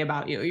contrarian way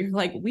about you. You're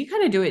like, we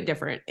kind of do it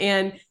different.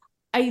 And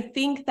I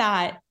think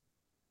that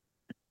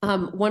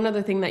one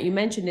other thing that you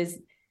mentioned is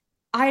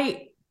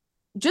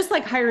just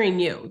like hiring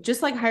you,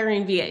 just like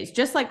hiring VAs,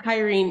 just like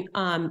hiring,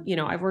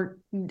 I've worked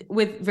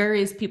with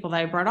various people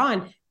that I brought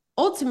on.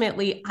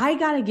 Ultimately, I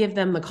got to give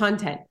them the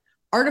content,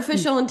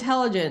 artificial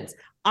intelligence.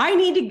 I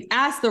need to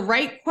ask the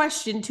right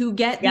question to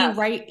get the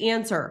right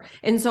answer.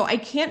 And so I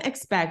can't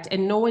expect,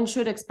 and no one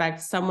should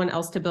expect, someone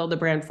else to build a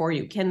brand for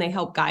you. Can they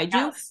help guide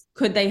you?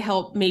 Could they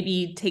help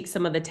maybe take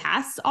some of the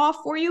tasks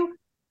off for you?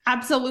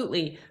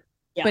 Absolutely.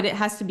 Yeah. But it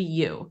has to be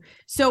you.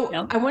 So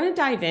I want to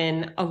dive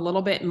in a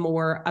little bit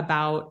more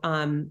about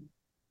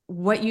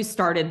what you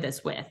started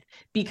this with,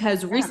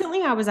 because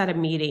recently I was at a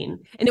meeting,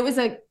 and it was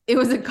a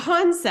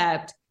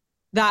concept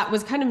that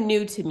was kind of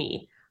new to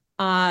me.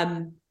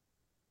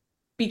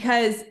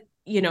 Because,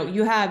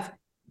 you have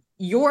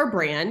your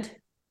brand,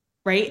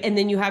 right? And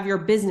then you have your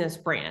business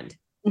brand.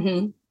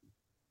 Mm-hmm.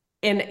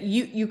 And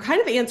you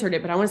kind of answered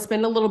it, but I want to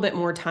spend a little bit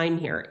more time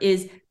here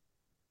is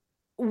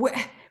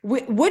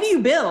what do you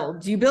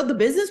build? Do you build the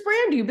business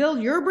brand? Do you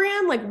build your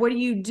brand? Like, what do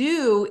you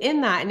do in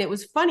that? And it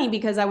was funny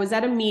because I was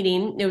at a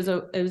meeting. It was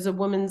a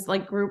women's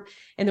like group,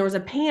 and there was a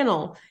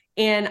panel,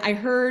 and I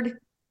heard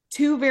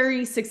two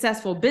very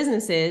successful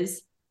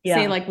businesses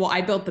say like, well,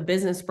 I built the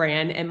business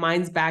brand and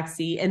mine's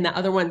backseat. And the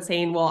other one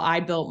saying, well, I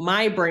built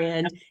my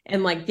brand.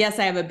 And like, yes,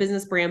 I have a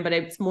business brand, but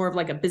it's more of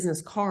like a business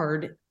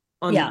card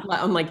on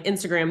like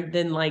Instagram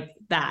than like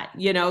that,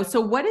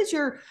 So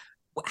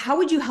how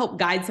would you help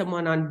guide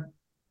someone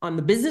on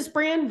the business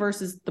brand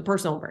versus the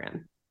personal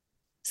brand?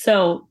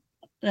 So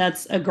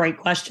that's a great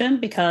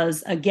question,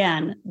 because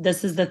again,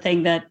 this is the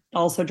thing that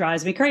also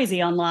drives me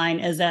crazy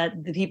online, is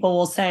that the people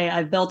will say,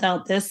 I've built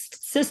out this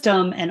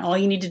system and all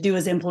you need to do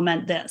is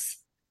implement this.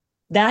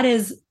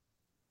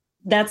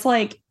 That's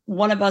like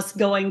one of us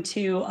going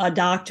to a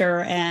doctor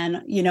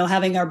and,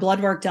 having our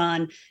blood work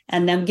done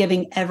and them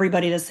giving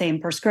everybody the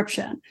same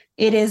prescription.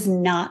 It is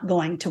not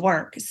going to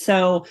work.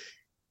 So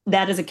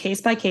that is a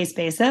case-by-case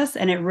basis,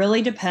 and it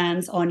really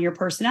depends on your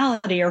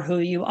personality or who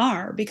you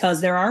are,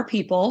 because there are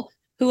people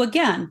who,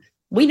 again,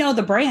 we know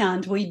the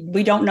brand,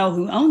 we don't know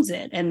who owns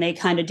it, and they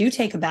kind of do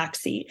take a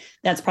backseat.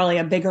 That's probably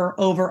a bigger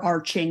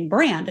overarching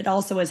brand. It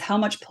also is, how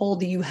much pull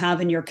do you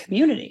have in your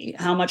community?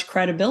 How much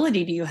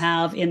credibility do you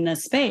have in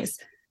this space?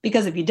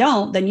 Because if you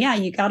don't, then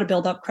you got to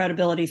build up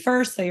credibility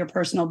first, so your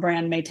personal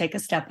brand may take a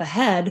step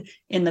ahead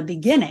in the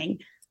beginning.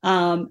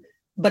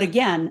 But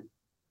again,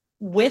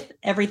 with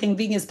everything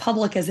being as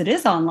public as it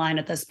is online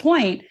at this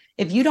point,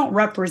 if you don't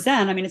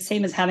represent, it's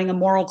same as having a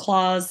moral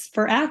clause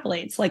for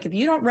athletes. Like, if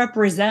you don't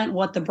represent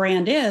what the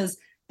brand is,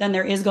 then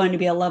there is going to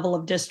be a level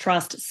of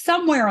distrust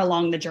somewhere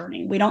along the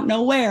journey. We don't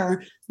know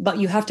where, but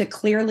you have to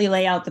clearly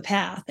lay out the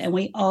path. And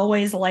we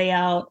always lay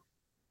out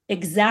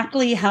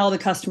exactly how the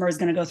customer is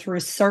going to go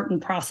through certain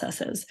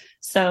processes.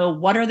 So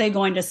what are they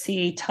going to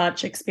see,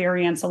 touch,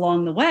 experience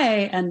along the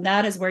way? And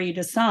that is where you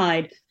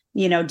decide,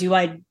 do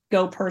I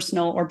go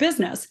personal or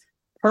business?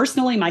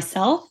 Personally,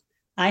 myself,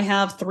 I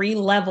have 3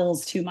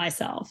 levels to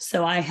myself.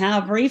 So I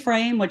have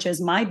Reframe, which is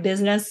my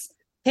business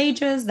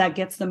pages that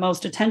gets the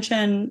most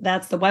attention.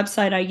 That's the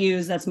website I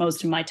use. That's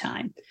most of my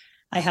time.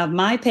 I have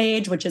my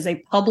page, which is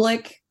a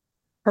public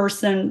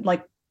person,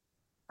 like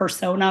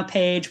persona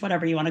page,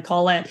 whatever you want to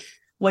call it,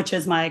 which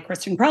is my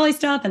Kristen Crowley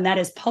stuff. And that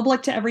is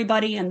public to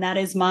everybody. And that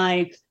is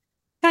my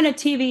kind of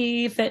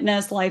TV,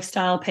 fitness,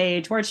 lifestyle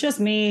page where it's just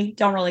me.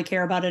 Don't really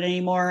care about it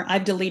anymore.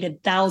 I've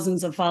deleted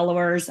thousands of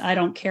followers. I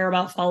don't care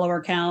about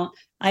follower count.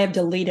 I have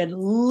deleted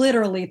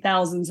literally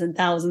thousands and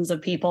thousands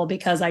of people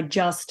because I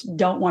just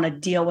don't want to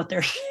deal with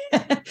their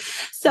shit.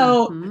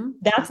 So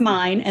that's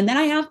mine. And then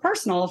I have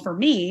personal for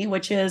me,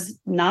 which is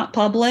not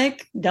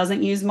public,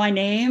 doesn't use my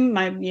name,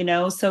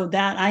 so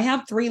that I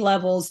have 3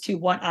 levels to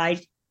what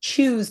I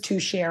choose to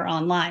share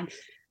online.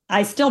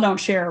 I still don't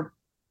share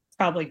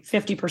probably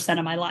 50%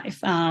 of my life.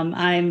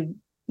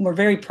 We're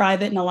very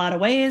private in a lot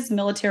of ways.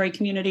 Military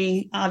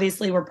community,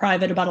 obviously, we're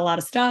private about a lot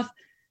of stuff.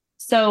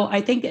 So I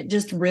think it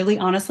just really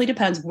honestly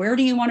depends. Where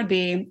do you want to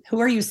be?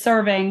 Who are you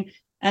serving?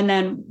 And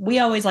then we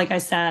always, like I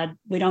said,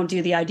 we don't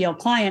do the ideal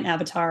client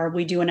avatar.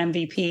 We do an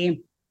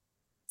MVP.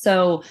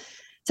 So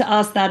to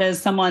us, that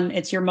is someone,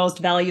 it's your most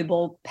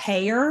valuable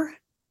payer.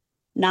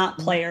 not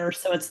player.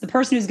 So it's the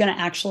person who's going to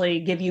actually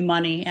give you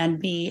money and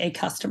be a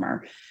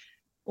customer.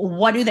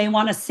 What do they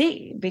want to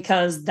see?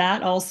 Because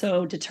that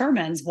also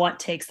determines what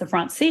takes the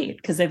front seat.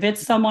 Because if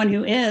it's someone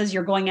who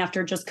you're going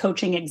after just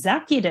coaching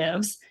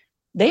executives,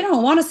 they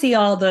don't want to see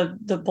all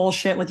the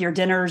bullshit with your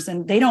dinners,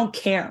 and they don't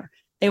care.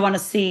 They want to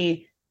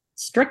see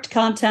strict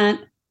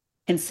content,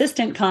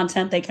 consistent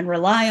content they can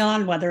rely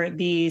on, whether it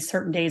be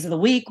certain days of the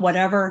week,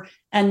 whatever.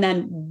 And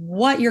then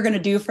what you're going to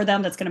do for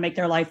them that's going to make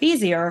their life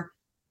easier.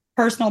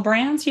 Personal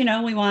brands,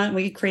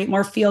 we create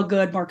more feel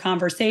good, more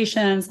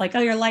conversations like, oh,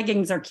 your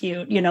leggings are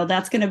cute.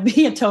 That's going to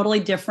be a totally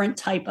different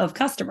type of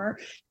customer.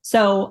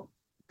 So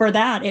for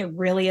that, it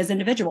really is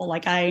individual.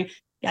 Like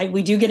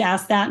we do get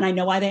asked that. And I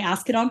know why they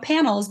ask it on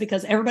panels,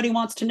 because everybody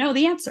wants to know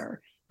the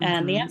answer.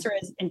 And the answer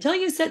is, until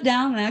you sit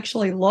down and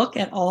actually look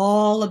at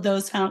all of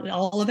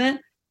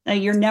it,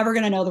 you're never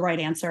going to know the right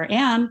answer.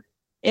 And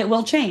it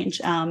will change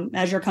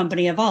as your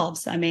company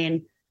evolves. I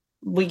mean,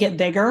 we get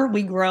bigger,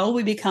 we grow,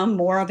 we become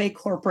more of a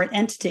corporate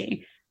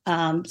entity.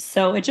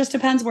 So it just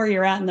depends where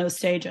you're at in those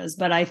stages.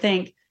 But I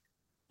think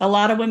a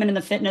lot of women in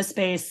the fitness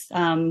space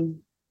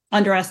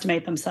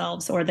underestimate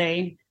themselves, or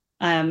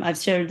I've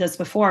shared this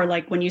before,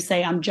 like when you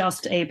say, I'm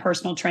just a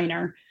personal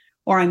trainer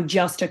or I'm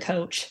just a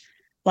coach,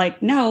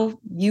 like, no,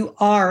 you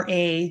are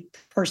a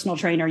personal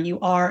trainer, you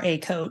are a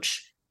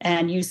coach,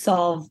 and you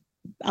solve,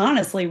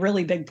 honestly,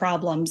 really big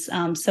problems.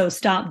 So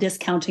stop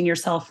discounting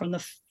yourself from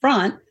the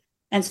front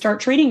and start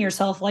treating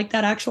yourself like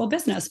that actual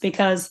business,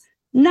 because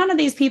none of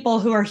these people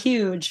who are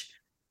huge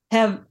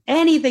have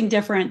anything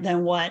different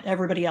than what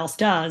everybody else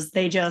does.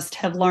 They just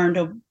have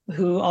learned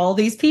who all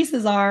these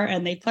pieces are,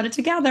 and they put it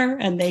together,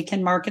 and they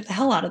can market the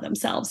hell out of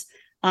themselves.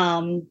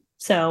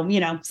 So,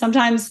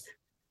 sometimes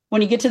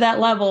when you get to that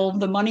level,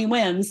 the money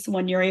wins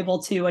when you're able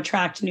to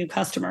attract new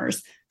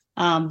customers.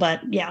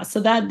 But yeah, so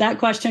that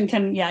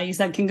question you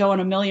said can go in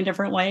a million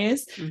different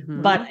ways,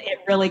 but it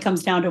really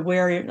comes down to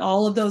where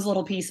all of those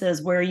little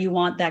pieces, where you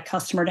want that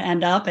customer to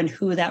end up and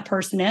who that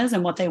person is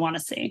and what they want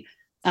to see.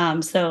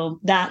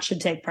 So that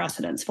should take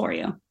precedence for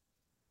you.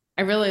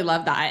 I really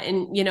love that.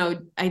 And,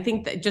 I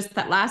think that just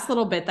that last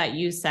little bit that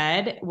you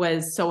said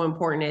was so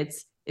important.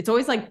 It's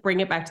always like, bring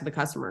it back to the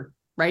customer,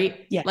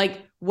 right? Yeah.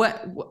 Like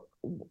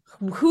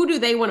who do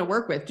they want to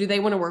work with? Do they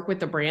want to work with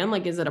the brand?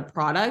 Like, is it a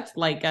product,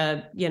 like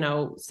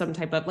some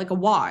type of like a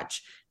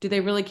watch? Do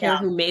they really care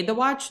who made the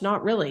watch?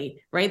 Not really,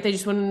 right? They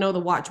just want to know the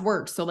watch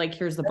works. So like,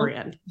 here's the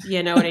brand,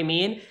 you know what I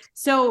mean?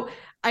 So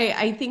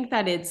I think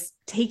that it's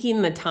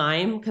taking the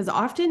time, because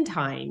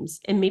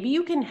oftentimes, and maybe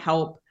you can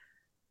help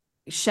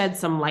shed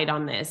some light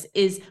on this,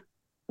 is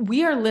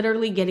we are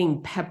literally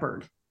getting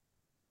peppered,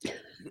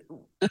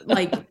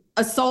 like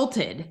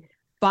assaulted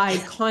by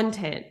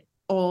content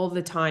all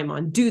the time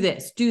on do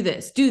this, do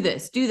this, do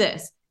this, do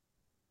this.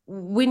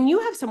 When you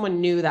have someone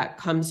new that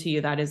comes to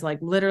you that is like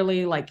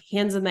literally like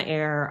hands in the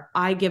air,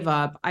 I give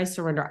up, I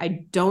surrender,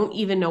 I don't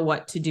even know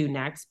what to do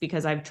next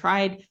because I've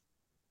tried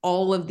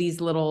all of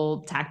these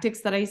little tactics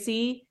that I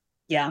see.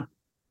 Yeah.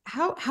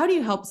 How do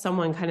you help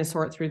someone kind of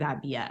sort through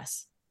that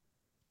BS?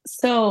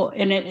 So,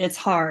 and it's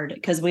hard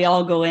because we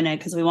all go in it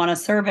because we want to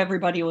serve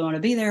everybody. We want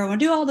to be there. We want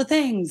to do all the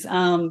things.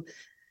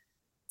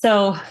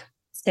 So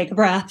let's take a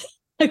breath.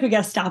 Like, we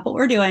got to stop what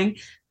we're doing.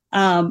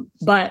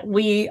 But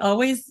we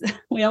always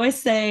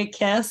say,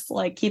 KISS,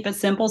 like, keep it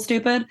simple,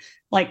 stupid.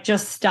 Like,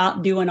 just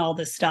stop doing all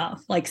this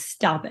stuff. Like,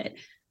 stop it.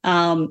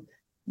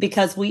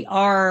 Because we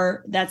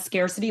are that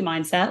scarcity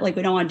mindset. Like,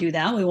 we don't want to do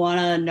that. We want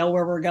to know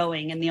where we're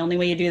going. And the only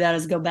way you do that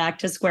is go back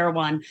to square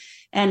one.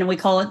 And we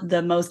call it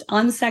the most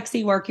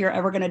unsexy work you're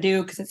ever going to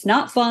do, because it's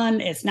not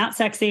fun. It's not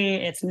sexy.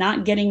 It's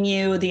not getting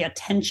you the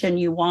attention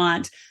you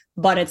want,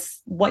 but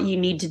it's what you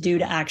need to do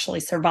to actually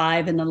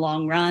survive in the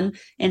long run,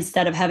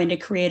 instead of having to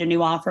create a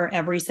new offer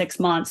every 6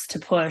 months to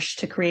push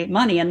to create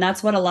money. And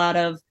that's what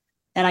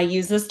and I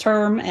use this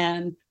term,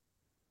 and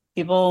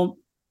people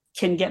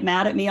can get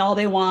mad at me all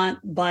they want,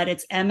 but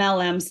it's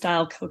MLM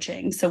style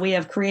coaching. So we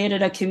have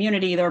created a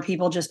community where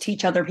people just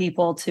teach other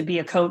people to be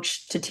a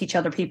coach, to teach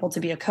other people to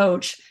be a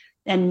coach,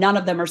 and none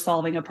of them are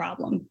solving a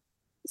problem.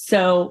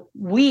 So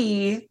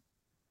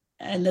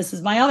and this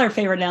is my other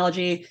favorite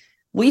analogy,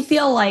 we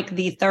feel like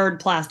the third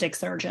plastic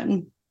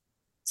surgeon.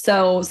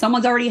 So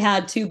someone's already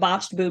had 2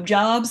 botched boob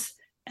jobs,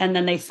 and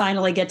then they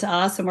finally get to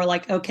us and we're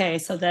like, okay,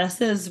 so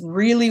this is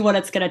really what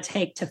it's going to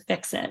take to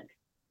fix it.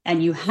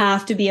 And you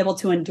have to be able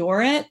to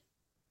endure it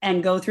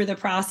and go through the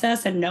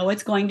process and know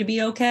it's going to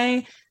be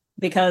okay,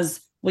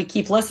 because we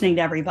keep listening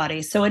to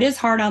everybody. So it is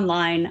hard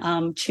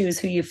online. Choose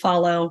who you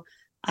follow.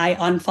 I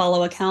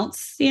unfollow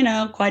accounts,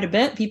 quite a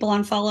bit. People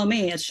unfollow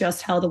me. It's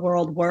just how the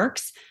world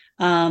works.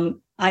 I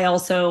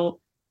also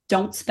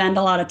don't spend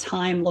a lot of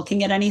time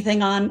looking at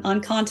anything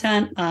on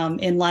content,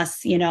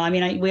 unless,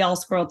 we all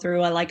scroll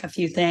through. I like a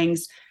few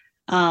things.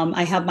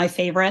 I have my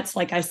favorites.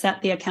 Like, I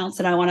set the accounts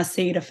that I want to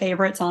see to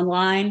favorites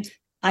online.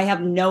 I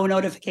have no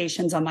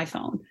notifications on my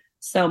phone.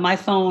 So my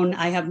phone,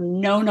 I have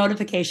no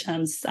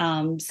notifications.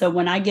 So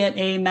when I get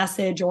a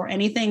message or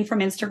anything from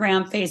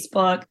Instagram,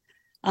 Facebook,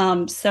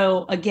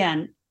 so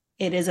again,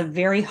 it is a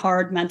very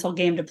hard mental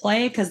game to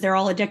play because they're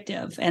all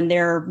addictive and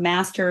they're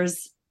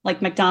masters like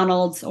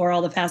McDonald's or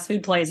all the fast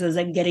food places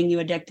at getting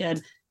you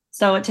addicted.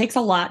 So it takes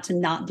a lot to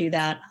not do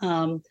that.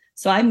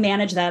 So I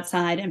manage that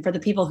side. And for the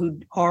people who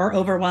are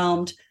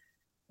overwhelmed,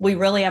 we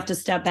really have to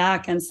step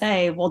back and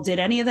say, well, did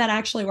any of that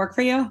actually work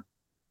for you?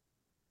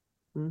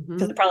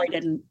 Because it probably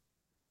didn't.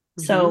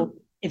 So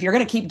if you're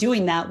going to keep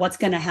doing that, what's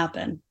going to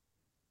happen?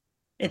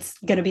 It's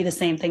going to be the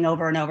same thing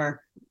over and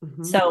over.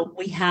 So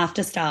we have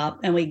to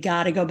stop and we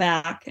got to go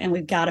back and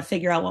we've got to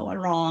figure out what went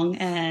wrong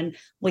and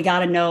we got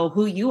to know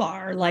who you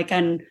are. Like,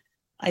 and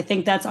I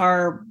think that's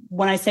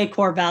when I say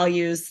core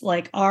values,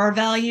 like our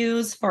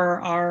values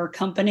for our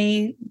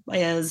company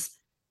is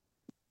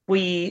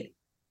we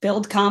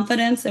build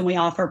confidence and we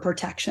offer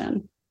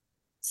protection.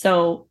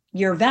 So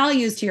your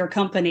values to your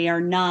company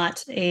are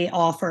not a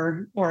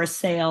offer or a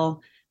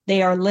sale.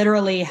 They are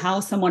literally how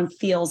someone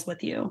feels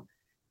with you.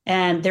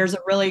 And this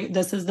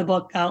is the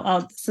book,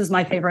 this is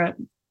my favorite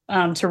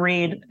to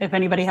read. If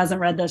anybody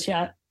hasn't read this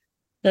yet,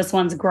 this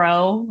one's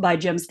Grow by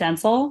Jim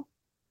Stencil.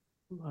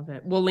 Love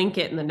it. We'll link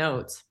it in the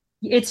notes.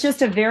 It's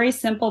just a very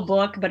simple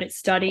book, but it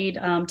studied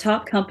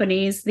top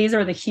companies. These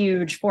are the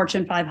huge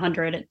Fortune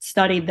 500. It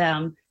studied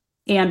them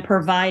and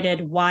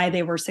provided why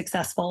they were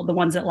successful, the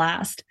ones that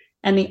last.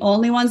 And the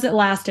only ones that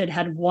lasted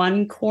had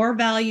one core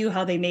value,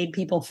 how they made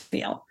people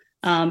feel.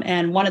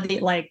 And one of the,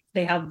 like,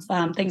 they have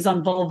things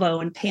on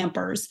Volvo and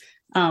Pampers.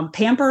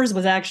 Pampers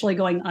was actually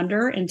going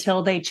under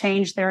until they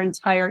changed their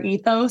entire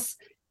ethos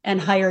and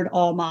hired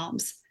all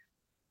moms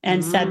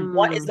and said,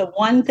 what is the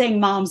one thing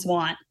moms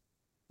want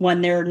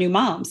when they're new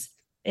moms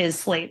is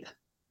sleep.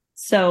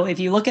 So if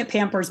you look at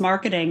Pampers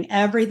marketing,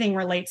 everything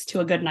relates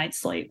to a good night's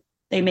sleep.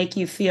 They make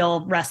you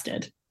feel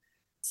rested.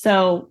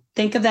 So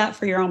think of that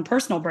for your own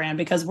personal brand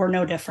because we're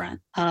no different.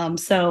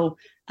 So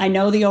I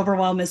know the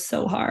overwhelm is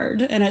so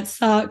hard and it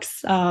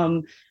sucks.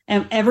 And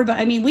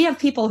everybody, I mean, we have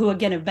people who,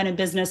 again, have been in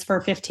business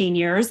for 15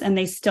 years and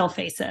they still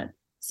face it.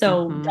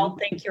 So don't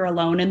think you're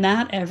alone in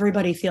that.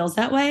 Everybody feels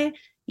that way.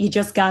 You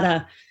just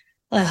gotta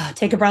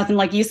take a breath. And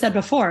like you said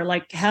before,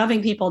 like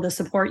having people to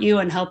support you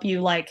and help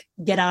you like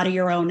get out of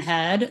your own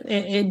head,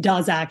 it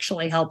does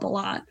actually help a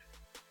lot.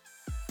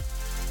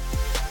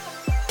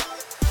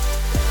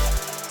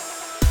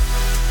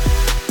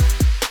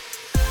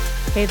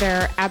 Hey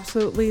there,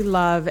 absolutely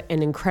love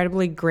and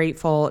incredibly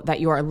grateful that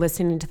you are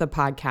listening to the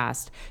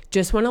podcast.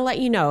 Just want to let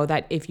you know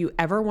that if you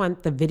ever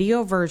want the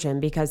video version,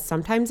 because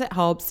sometimes it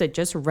helps, it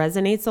just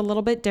resonates a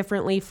little bit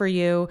differently for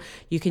you,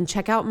 you can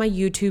check out my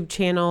YouTube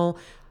channel,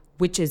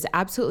 which is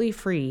absolutely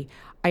free.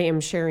 I am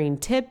sharing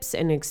tips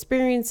and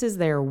experiences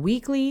there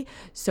weekly.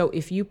 So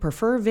if you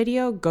prefer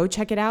video, go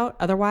check it out.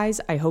 Otherwise,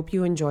 I hope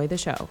you enjoy the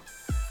show.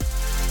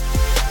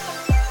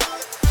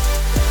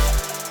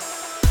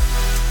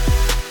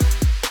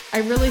 I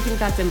really think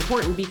that's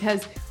important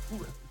because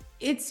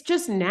it's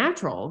just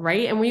natural,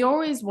 right? And we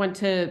always want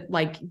to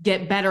like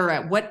get better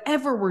at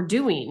whatever we're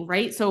doing,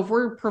 right? So if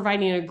we're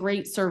providing a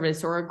great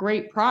service or a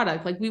great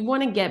product, like we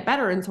want to get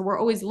better. And so we're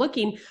always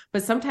looking,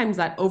 but sometimes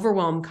that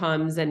overwhelm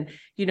comes. And,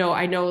 you know,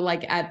 I know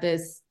like at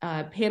this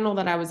panel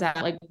that I was at,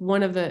 like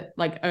one of the,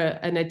 like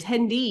an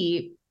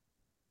attendee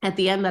at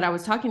the end that I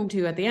was talking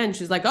to at the end,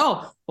 she's like,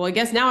 oh, well, I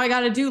guess now I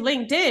got to do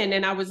LinkedIn.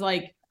 And I was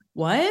like,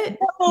 what?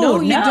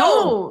 No, you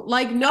don't.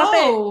 Like,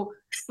 no,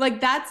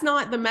 like that's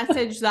not the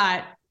message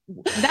that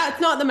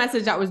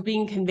was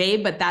being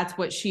conveyed, but that's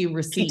what she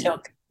received,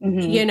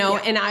 you know?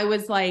 Yeah. And I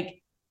was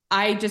like,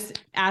 I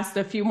just asked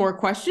a few more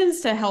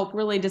questions to help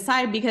really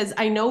decide, because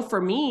I know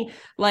for me,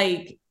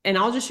 like, and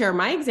I'll just share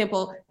my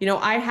example, you know,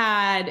 I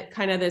had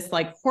kind of this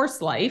like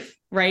horse life,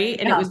 right?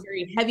 And it was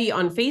very heavy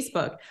on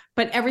Facebook,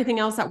 but everything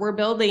else that we're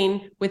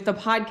building with the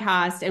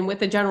podcast and with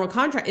the general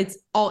contract, it's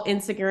all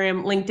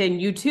Instagram,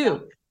 LinkedIn,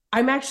 YouTube.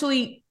 I'm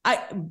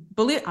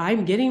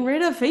getting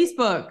rid of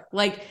Facebook.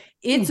 Like,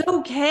 it's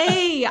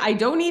okay. I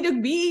don't need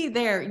to be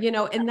there, you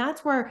know, and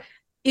that's where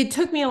it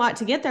took me a lot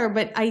to get there.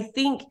 But I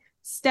think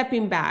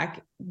stepping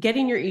back,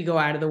 getting your ego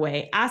out of the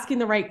way, asking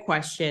the right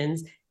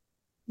questions,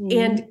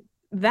 and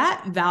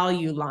that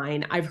value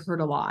line, I've heard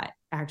a lot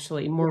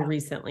actually more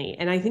recently.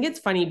 And I think it's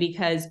funny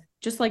because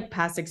just like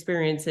past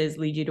experiences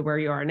lead you to where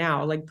you are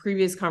now, like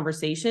previous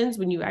conversations,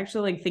 when you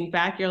actually like think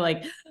back, you're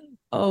like,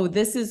 oh,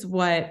 this is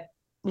what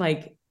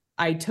like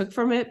I took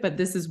from it, but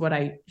this is what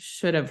I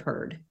should have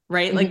heard,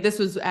 right? Like this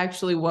was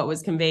actually what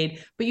was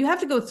conveyed, but you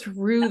have to go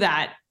through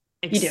that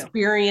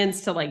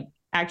experience to like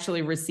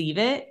actually receive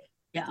it.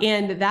 Yeah.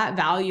 And that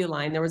value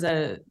line, there was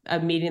a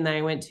meeting that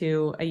I went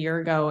to a year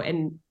ago,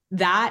 and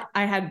that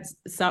I had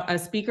a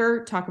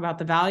speaker talk about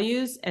the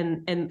values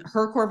and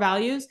her core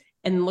values,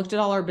 and looked at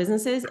all our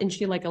businesses, and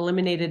she like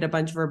eliminated a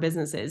bunch of her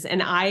businesses.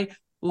 And I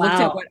looked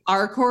at what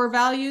our core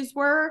values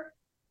were,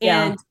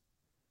 and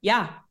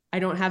I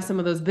don't have some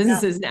of those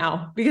businesses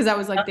now, because I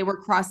was like, they were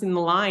crossing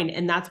the line.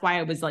 And that's why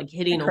I was like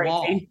hitting a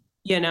wall,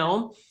 you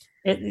know?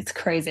 It's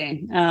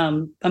crazy.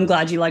 I'm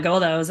glad you let go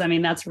of those. I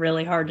mean, that's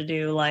really hard to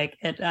do. Like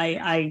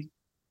I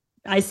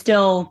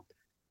still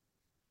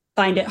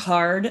find it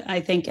hard. I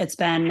think it's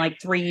been like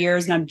 3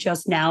 years and I'm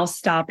just now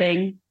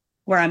stopping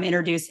where I'm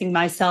introducing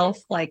myself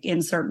like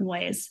in certain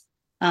ways.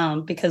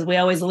 Because we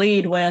always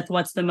lead with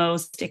what's the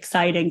most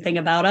exciting thing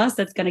about us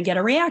that's going to get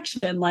a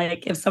reaction.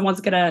 Like if someone's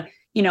going to,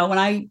 when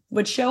I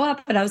would show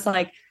up and I was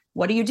like,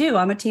 what do you do?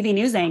 I'm a TV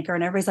news anchor.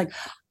 And everybody's like,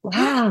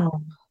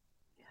 wow.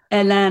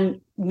 And then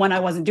when I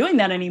wasn't doing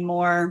that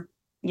anymore,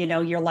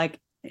 you're like,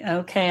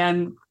 okay,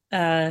 I'm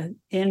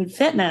in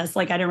fitness.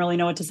 Like I didn't really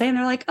know what to say. And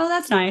they're like, oh,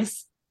 that's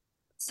nice.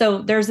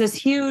 So there's this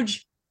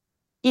huge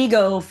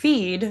ego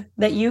feed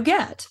that you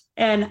get.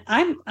 And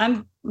I'm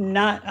a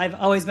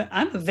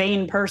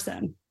vain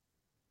person.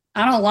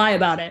 I don't lie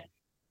about it.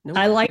 Nope.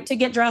 I like to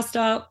get dressed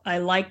up. I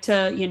like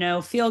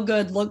to, feel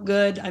good, look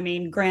good. I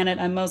mean, granted,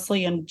 I'm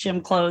mostly in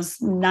gym clothes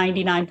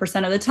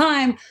 99% of the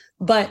time,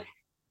 but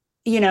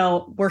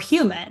we're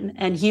human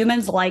and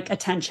humans like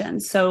attention.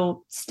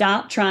 So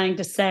stop trying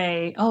to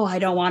say, oh, I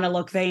don't want to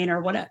look vain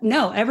or whatever.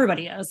 No,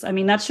 everybody is. I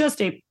mean, that's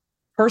just a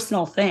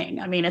personal thing.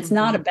 I mean, it's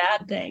not a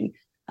bad thing.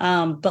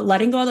 But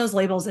letting go of those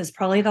labels is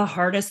probably the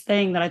hardest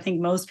thing that I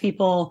think most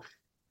people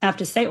have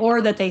to say,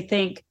 or that they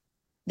think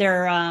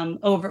they're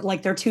over,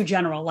 like they're too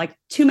general, like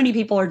too many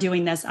people are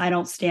doing this. I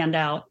don't stand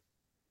out.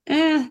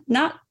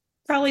 Not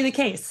probably the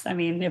case. I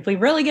mean, if we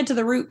really get to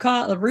the root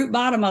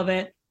bottom of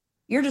it,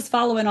 you're just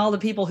following all the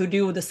people who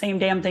do the same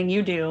damn thing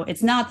you do.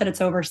 It's not that it's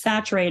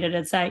oversaturated.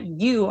 It's that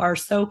you are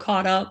so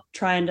caught up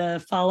trying to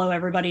follow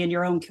everybody in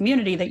your own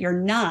community that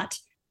you're not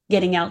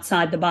getting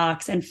outside the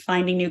box and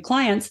finding new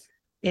clients.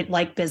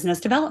 Like business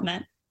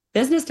development.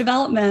 Business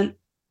development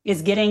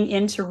is getting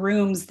into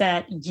rooms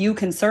that you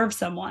can serve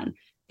someone.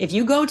 If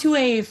you go to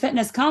a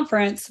fitness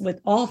conference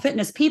with all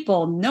fitness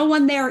people, no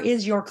one there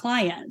is your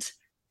client.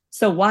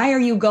 So why are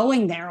you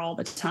going there all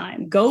the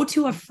time? Go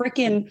to a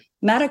freaking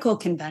medical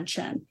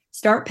convention.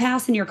 Start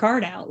passing your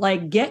card out.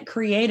 Like get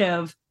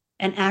creative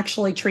and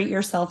actually treat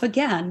yourself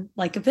again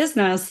like a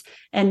business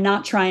and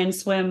not try and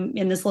swim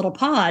in this little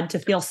pod to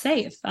feel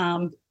safe.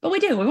 But we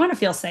do. We want to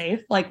feel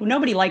safe. Like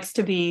nobody likes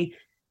to be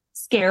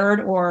scared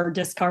or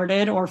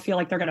discarded or feel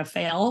like they're going to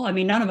fail. I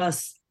mean, none of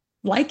us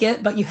like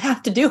it, but you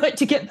have to do it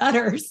to get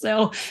better.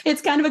 So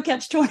it's kind of a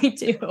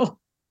catch-22.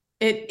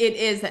 It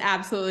is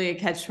absolutely a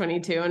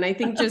catch-22. And I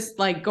think just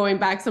like going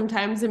back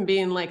sometimes and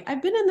being like,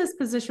 I've been in this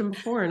position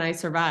before and I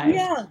survived.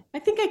 Yeah. I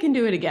think I can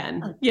do it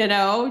again.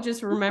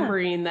 Just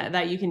remembering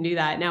that you can do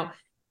that. Now,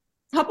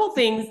 a couple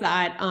things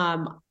that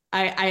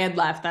I had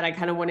left that I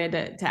kind of wanted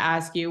to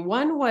ask you.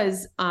 One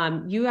was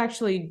you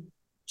actually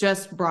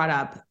just brought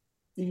up,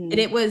 and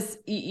it was,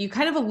 you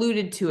kind of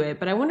alluded to it,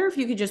 but I wonder if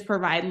you could just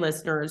provide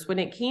listeners when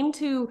it came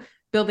to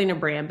building a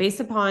brand based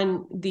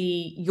upon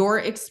your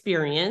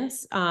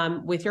experience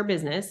with your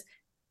business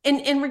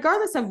and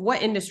regardless of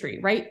what industry,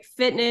 right?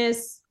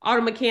 Fitness,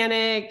 auto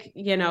mechanic,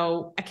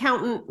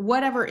 accountant,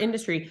 whatever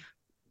industry,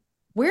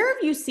 where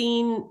have you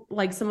seen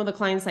like some of the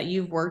clients that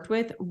you've worked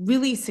with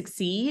really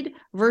succeed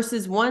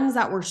versus ones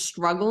that were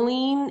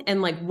struggling?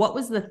 And like, what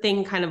was the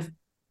thing kind of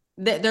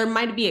that there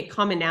might be a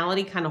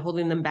commonality kind of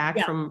holding them back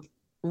from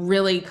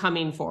really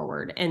coming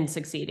forward and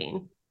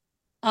succeeding?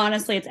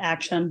 Honestly, it's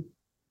action.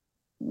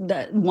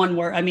 That one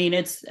word. I mean,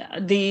 it's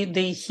the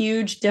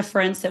huge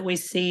difference that we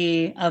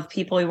see of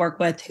people we work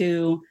with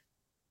who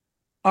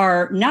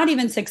are not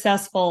even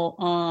successful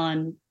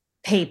on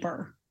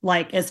paper.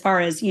 Like as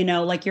far as,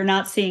 like you're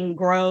not seeing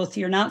growth,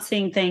 you're not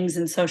seeing things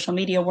in social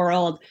media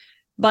world,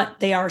 but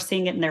they are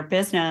seeing it in their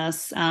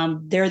business.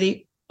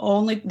 They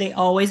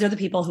always are the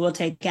people who will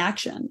take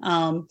action.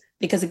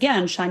 Because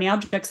again, shiny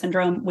object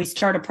syndrome, we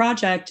start a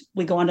project,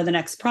 we go on to the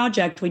next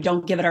project, we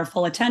don't give it our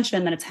full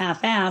attention, then it's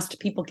half-assed.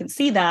 People can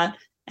see that,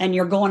 and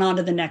you're going on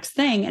to the next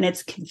thing, and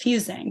it's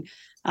confusing.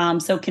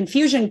 So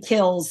confusion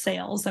kills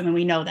sales. I mean,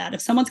 we know that.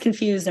 If someone's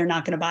confused, they're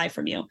not going to buy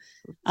from you.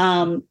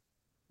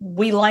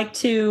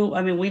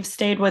 We've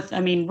stayed with,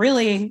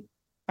 really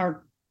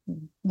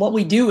what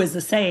we do is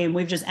the same.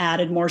 We've just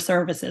added more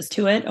services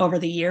to it over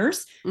the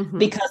years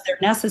because they're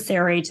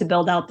necessary to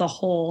build out the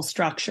whole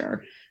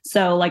structure.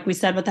 So like we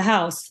said with the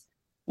house,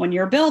 when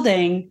you're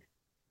building,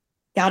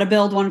 got to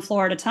build one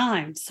floor at a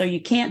time. So you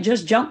can't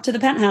just jump to the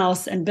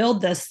penthouse and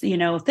build this,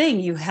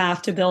 thing. You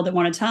have to build it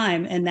one at a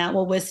time, and that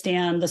will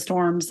withstand the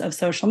storms of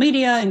social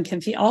media and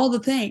all the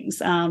things.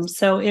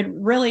 So it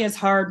really is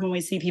hard when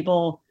we see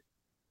people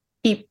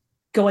keep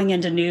going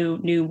into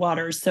new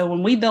waters. So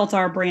when we built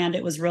our brand,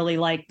 it was really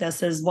like,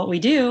 this is what we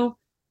do.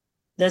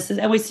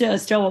 And we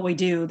still what we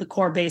do, the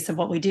core base of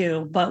what we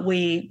do, but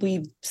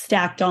we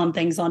stacked on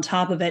things on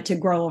top of it to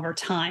grow over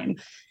time.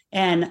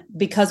 And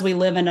because we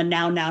live in a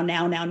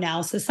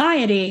now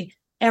society,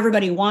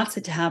 everybody wants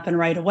it to happen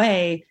right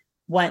away.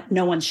 What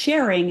no one's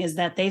sharing is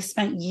that they've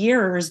spent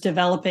years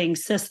developing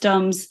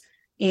systems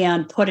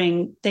and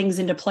putting things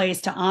into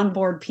place to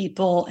onboard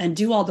people and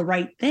do all the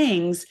right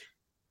things.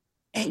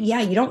 And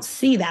yeah, you don't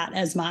see that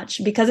as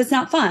much because it's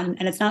not fun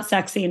and it's not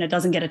sexy and it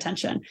doesn't get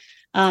attention.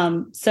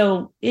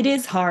 So it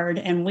is hard.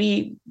 And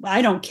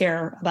I don't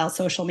care about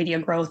social media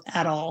growth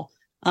at all.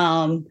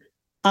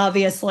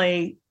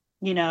 Obviously,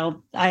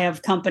 I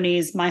have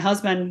companies, my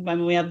husband,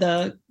 we have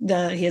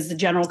he is the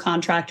general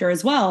contractor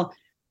as well.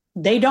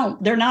 They're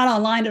not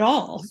online at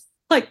all.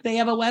 Like they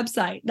have a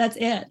website. That's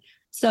it.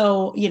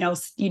 So,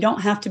 you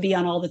don't have to be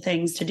on all the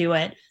things to do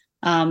it.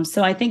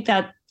 So I think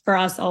that for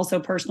us also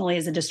personally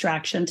is a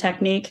distraction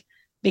technique,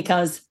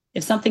 because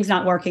if something's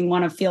not working,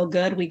 want to feel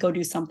good, we go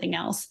do something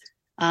else.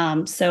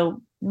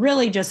 So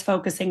really just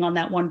focusing on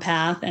that one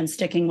path and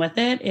sticking with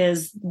it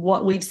is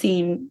what we've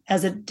seen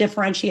as a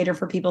differentiator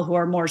for people who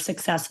are more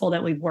successful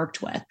that we've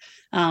worked with.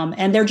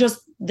 And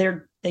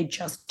they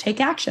just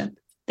take action.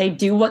 They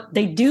do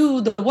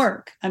the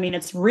work. I mean,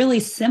 it's really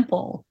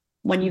simple.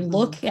 When you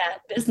look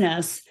at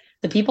business,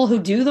 the people who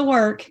do the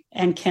work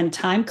and can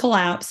time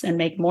collapse and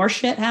make more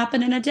shit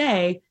happen in a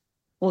day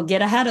will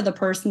get ahead of the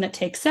person that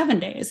takes 7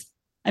 days.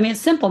 I mean, it's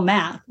simple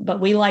math, but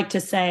we like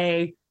to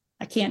say,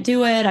 I can't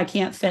do it. I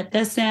can't fit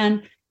this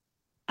in.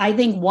 I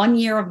think 1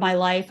 year of my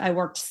life, I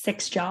worked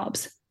 6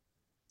 jobs.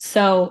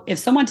 So if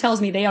someone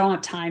tells me they don't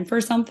have time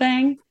for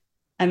something,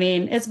 I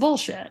mean, it's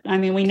bullshit. I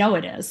mean, we know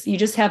it is. You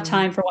just have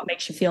time for what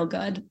makes you feel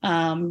good.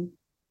 And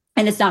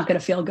it's not going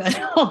to feel good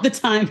all the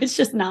time. It's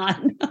just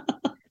not.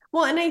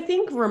 Well, and I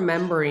think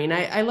remembering,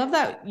 I love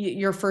that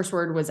your first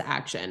word was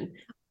action.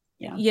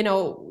 Yeah.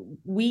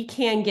 We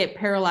can get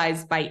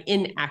paralyzed by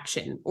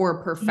inaction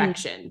or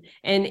perfection.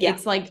 And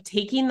it's like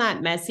taking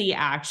that messy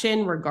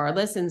action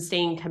regardless and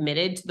staying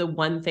committed to the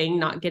one thing,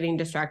 not getting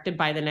distracted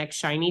by the next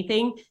shiny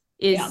thing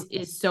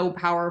is so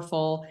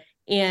powerful.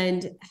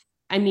 And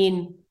I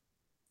mean,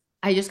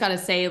 I just got to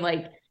say,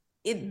 like,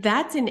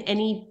 that's in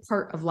any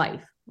part of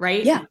life,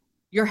 right? Yeah.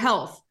 Your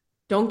health.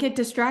 Don't get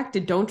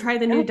distracted. Don't try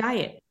the new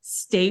diet.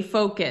 Stay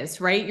focused,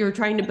 right? You're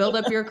trying to build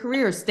up your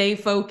career. Stay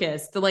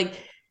focused.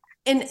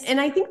 And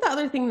I think the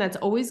other thing that's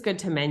always good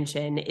to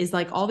mention is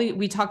like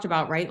we talked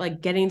about, right?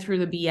 Like getting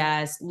through the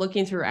BS,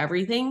 looking through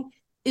everything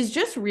is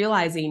just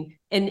realizing.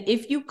 And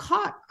if you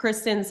caught,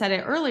 Kristen said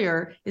it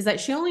earlier, is that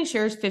she only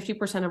shares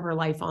 50% of her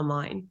life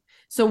online.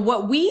 So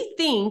what we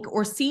think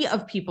or see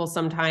of people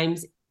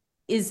sometimes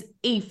is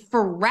a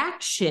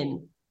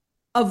fraction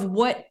of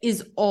what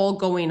is all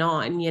going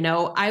on.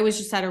 I was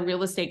just at a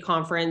real estate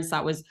conference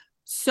that was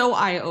so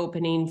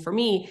eye-opening for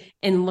me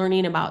in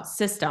learning about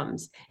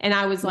systems. And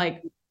I was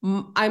like,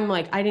 I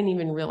didn't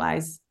even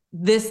realize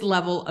this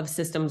level of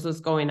systems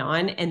was going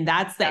on. And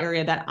that's the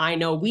area that I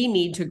know we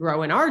need to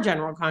grow in our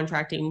general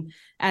contracting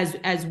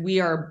as we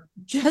are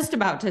just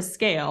about to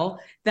scale,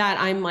 that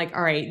I'm like,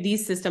 all right,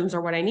 these systems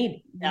are what I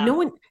need. Yeah.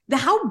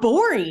 How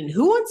boring.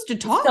 Who wants to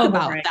talk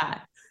about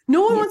that?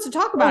 No one wants to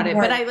talk about it,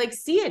 but I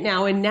see it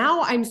now. And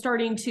now I'm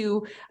starting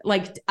to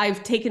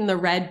I've taken the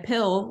red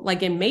pill,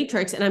 like in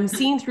Matrix, and I'm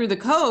seeing through the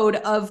code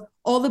of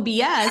all the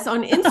BS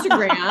on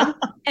Instagram.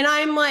 And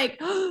I'm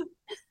like,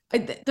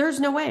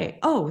 there's no way.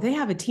 Oh, they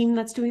have a team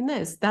that's doing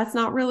this. That's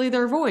not really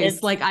their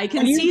voice. I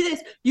can see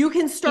this. You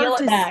can start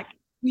to back.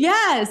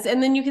 Yes.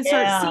 And then you can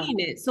start seeing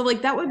it. So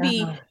that would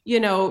be,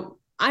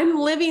 I'm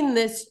living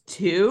this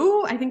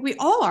too. I think we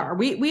all are.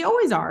 We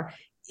always are.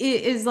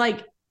 It is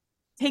like,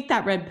 take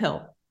that red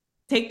pill.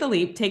 Take the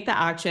leap, take the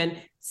action,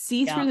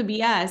 see through the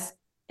BS,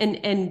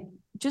 and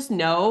just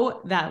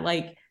know that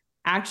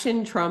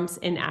action trumps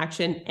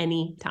inaction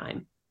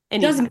anytime.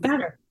 Doesn't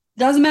matter.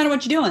 Doesn't matter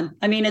what you're doing.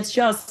 I mean, it's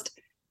just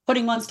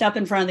putting one step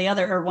in front of the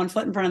other or one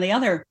foot in front of the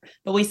other.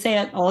 But we say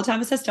it all the time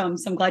with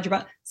systems. I'm glad you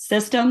brought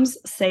systems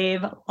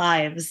save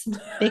lives,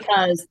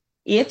 because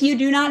if you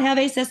do not have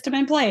a system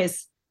in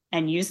place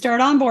and you start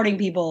onboarding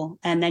people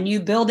and then you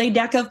build a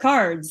deck of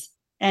cards,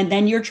 and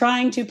then you're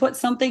trying to put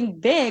something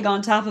big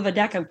on top of a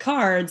deck of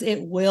cards,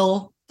 it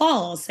will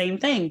fall. Same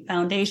thing,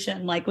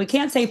 foundation. We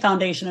can't say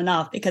foundation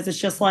enough, because it's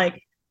just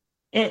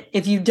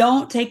if you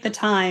don't take the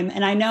time,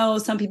 and I know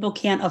some people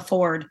can't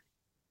afford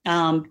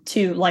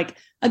to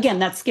again,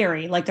 that's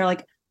scary. They're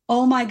like,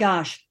 oh my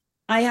gosh,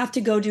 I have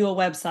to go do a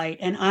website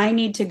and I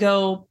need to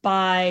go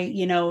buy,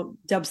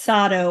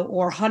 Dubsado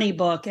or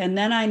HoneyBook. And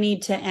then I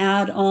need to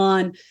add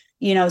on,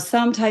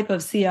 some type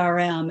of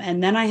CRM.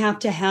 And then I have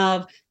to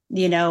have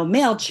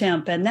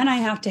MailChimp, and then I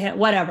have to have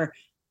whatever.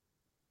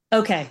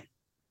 Okay.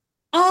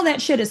 All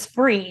that shit is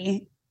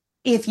free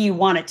if you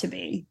want it to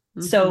be.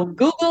 Mm-hmm. So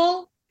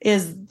Google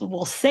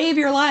will save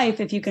your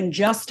life if you can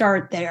just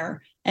start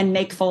there and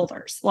make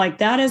folders.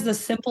 That is the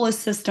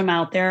simplest system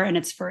out there, and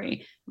it's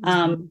free.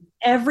 Mm-hmm.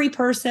 Every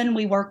person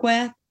we work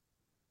with,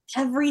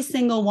 every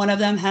single one of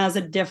them has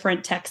a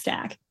different tech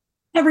stack.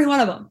 Every one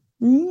of them.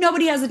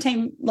 Nobody has a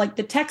same,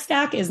 the tech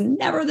stack is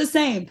never the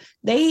same.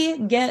 They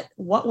get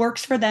what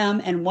works for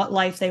them and what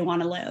life they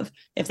want to live.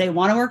 If they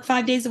want to work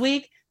 5 days a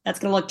week, that's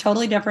going to look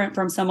totally different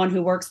from someone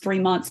who works 3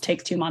 months,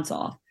 takes 2 months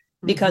off,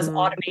 because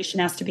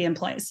automation has to be in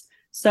place.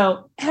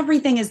 So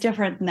everything is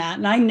different than that.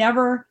 And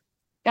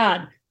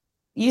God,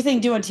 you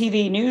think doing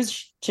TV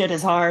news shit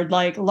is hard,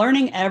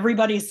 learning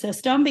everybody's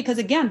system, because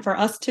again, for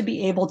us to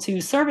be able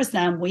to service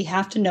them, we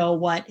have to know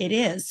what it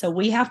is. So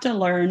we have to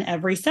learn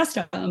every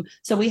system.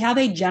 So we have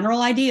a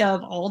general idea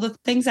of all the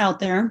things out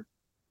there,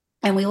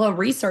 and we will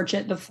research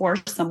it before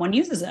someone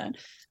uses it.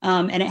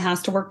 And it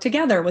has to work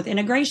together with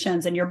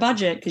integrations and your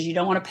budget, because you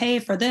don't want to pay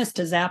for this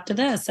to zap to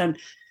this. And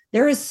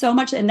there is so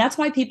much, and that's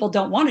why people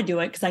don't want to do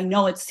it, because I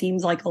know it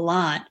seems like a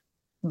lot.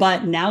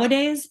 But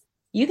nowadays,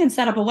 you can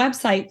set up a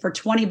website for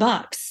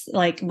 $20.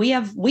 Like we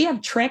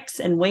have tricks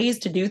and ways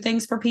to do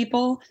things for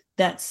people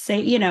that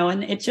say,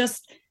 and it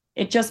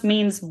just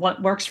means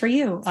what works for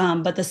you.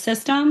 But the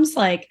systems,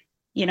 like,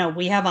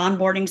 we have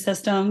onboarding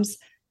systems,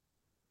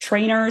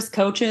 trainers,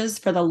 coaches,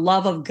 for the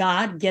love of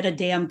God, get a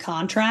damn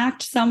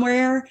contract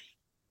somewhere.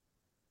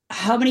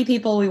 How many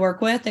people we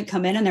work with that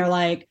come in and they're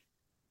like,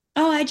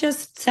 oh, I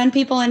just send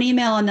people an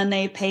email and then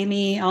they pay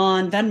me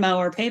on Venmo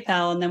or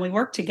PayPal and then we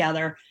work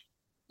together.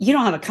 You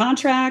don't have a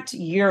contract.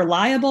 You're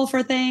liable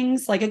for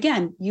things. Like,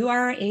 again, you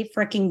are a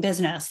freaking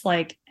business.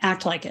 Like,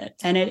 act like it.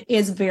 And it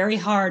is very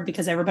hard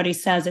because everybody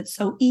says it's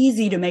so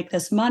easy to make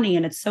this money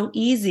and it's so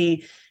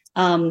easy.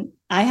 I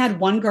had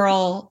one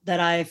girl that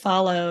I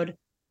followed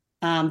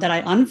that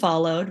I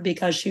unfollowed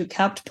because she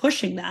kept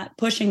pushing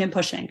and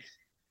pushing.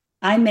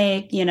 I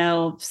make,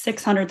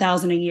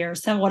 600,000 a year,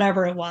 so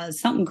whatever it was,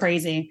 something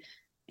crazy.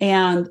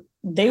 And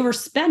they were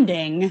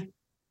spending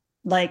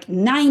like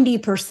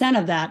 90%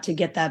 of that to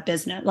get that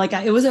business. Like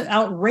it was an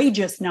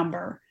outrageous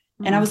number.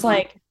 Mm-hmm. And I was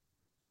like,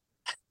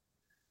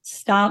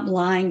 stop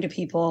lying to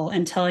people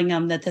and telling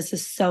them that this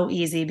is so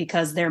easy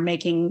because they're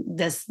making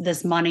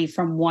this money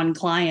from one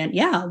client.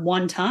 Yeah,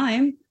 one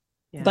time.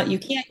 Yeah. But you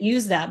can't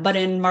use that. But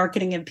in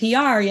marketing and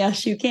PR,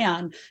 yes, you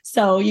can.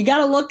 So you got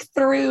to look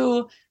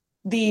through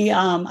the,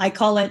 I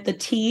call it the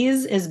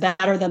tease is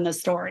better than the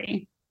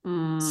story.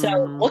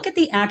 So look at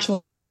the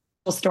actual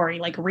story,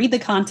 like read the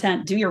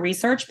content, do your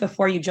research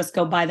before you just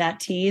go buy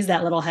that tease,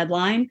 that little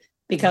headline,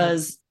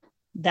 because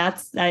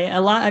that's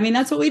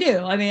what we do.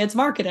 I mean, it's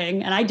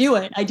marketing and I do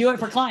it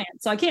for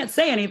clients. So I can't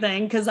say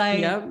anything because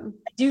I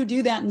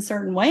do that in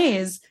certain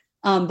ways.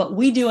 But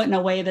we do it in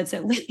a way that's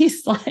at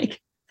least like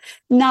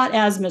not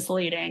as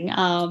misleading.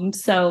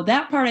 So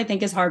that part I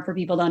think is hard for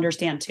people to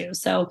understand too.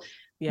 So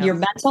your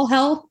mental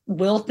health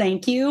will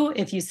thank you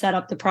if you set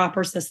up the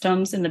proper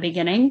systems in the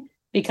beginning,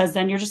 because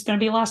then you're just going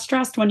to be less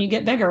stressed when you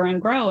get bigger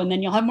and grow, and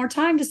then you'll have more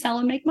time to sell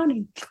and make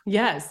money.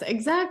 Yes,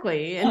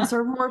 exactly. And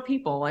serve more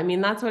people. I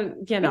mean, that's what,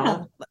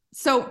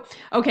 So,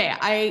 okay.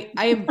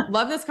 I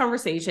love this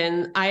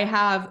conversation. I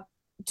have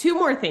two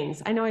more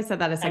things. I know I said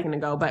that a second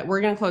ago, but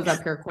we're going to close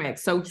up here quick.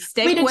 So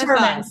stick with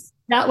us.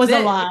 That was a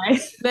lie.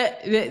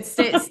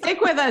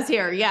 Stick with us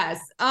here. Yes.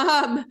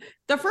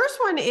 The first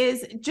one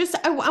is just,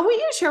 I want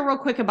you to share real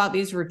quick about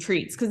these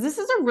retreats, because this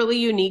is a really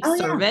unique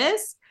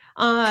service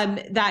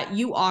that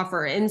you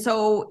offer. And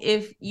so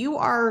if you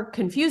are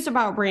confused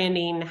about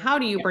branding, how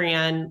do you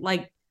brand,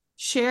 like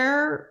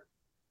share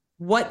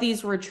what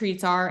these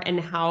retreats are and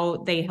how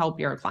they help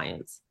your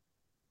clients.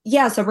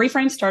 Yeah, so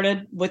Reframe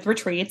started with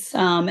retreats,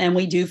 and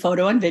we do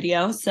photo and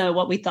video. So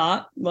what we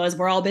thought was,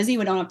 we're all busy,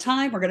 we don't have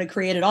time, we're going to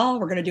create it all,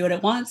 we're going to do it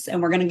at once, and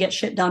we're going to get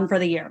shit done for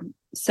the year.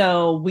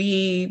 So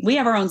we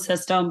have our own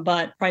system,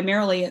 but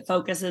primarily it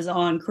focuses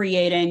on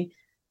creating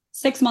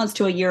 6 months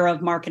to a year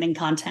of marketing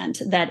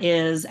content that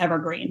is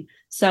evergreen.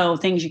 So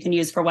things you can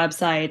use for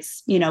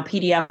websites,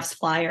 PDFs,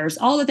 flyers,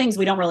 all the things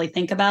we don't really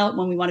think about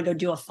when we want to go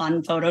do a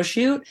fun photo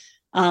shoot.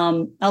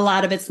 A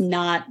lot of it's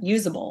not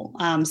usable.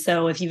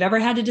 So if you've ever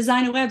had to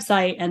design a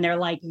website and they're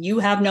like, you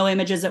have no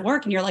images at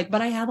work, and you're like,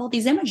 but I have all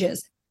these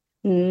images.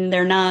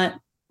 They're not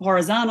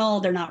horizontal.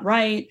 They're not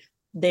right.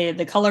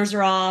 The colors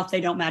are off. They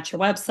don't match your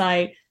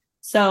website.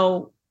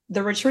 So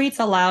the retreats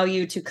allow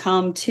you to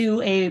come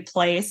to a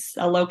place,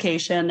 a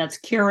location that's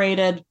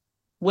curated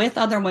with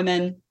other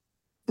women.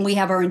 We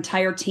have our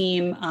entire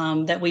team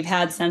that we've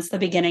had since the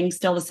beginning,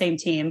 still the same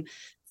team,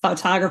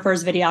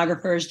 photographers,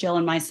 videographers, Jill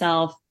and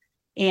myself.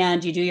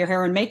 And you do your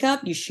hair and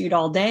makeup, you shoot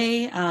all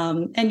day.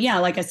 And yeah,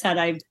 like I said,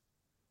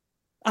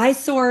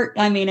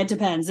 it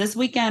depends. This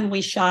weekend,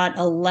 we shot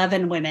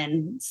 11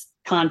 women's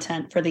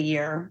content for the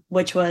year,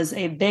 which was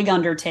a big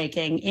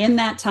undertaking. In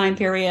that time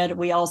period,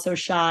 we also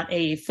shot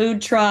a food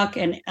truck,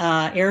 an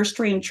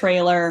Airstream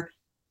trailer,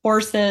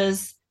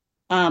 horses,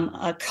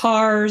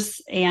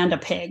 cars, and a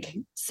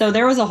pig. So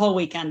there was a whole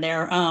weekend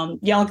there.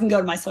 Y'all can go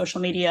to my social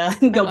media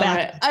and go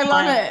back. I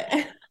love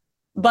it.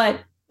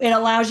 But it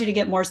allows you to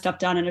get more stuff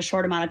done in a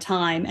short amount of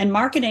time. And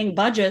marketing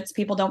budgets,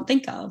 people don't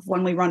think of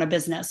when we run a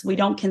business. We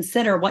don't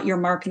consider what your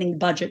marketing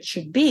budget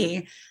should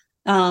be.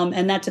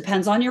 And that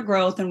depends on your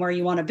growth and where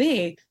you want to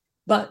be.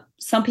 But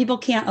some people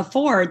can't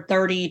afford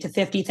 $30,000 to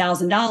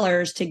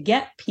 $50,000 to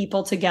get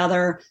people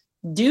together,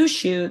 do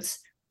shoots,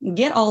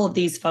 get all of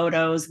these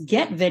photos,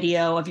 get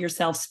video of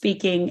yourself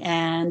speaking,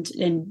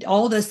 and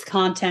all this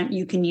content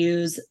you can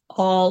use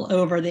all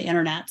over the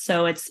internet.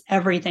 So it's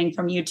everything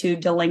from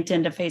YouTube to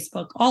LinkedIn to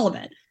Facebook, all of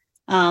it.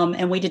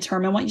 And we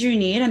determine what you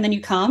need, and then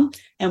you come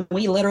and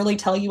we literally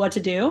tell you what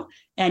to do,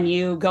 and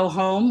you go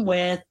home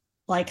with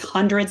like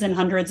hundreds and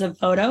hundreds of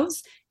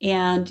photos,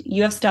 and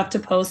you have stuff to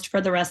post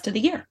for the rest of the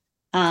year.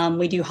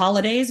 We do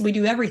holidays, we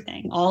do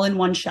everything all in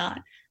one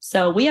shot.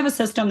 So we have a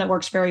system that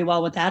works very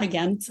well with that.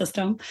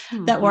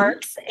 That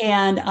works.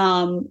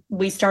 And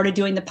we started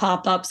doing the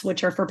pop-ups,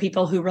 which are for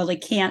people who really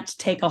can't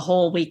take a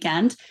whole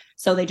weekend.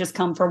 So they just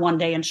come for one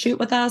day and shoot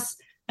with us.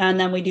 And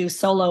then we do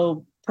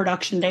solo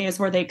production days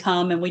where they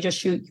come and we just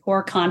shoot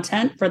your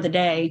content for the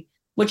day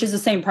which is the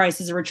same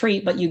price as a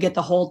retreat, but you get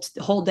the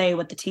whole day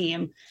with the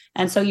team.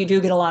 And so you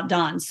do get a lot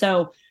done.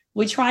 So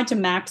we tried to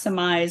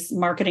maximize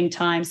marketing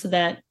time so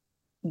that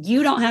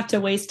you don't have to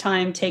waste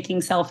time taking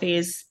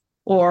selfies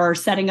or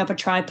setting up a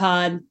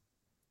tripod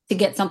to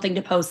get something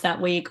to post that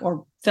week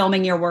or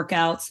filming your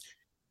workouts.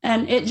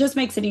 And it just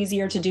makes it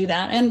easier to do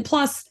that. And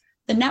plus,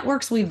 the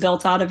networks we've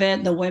built out of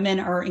it, the women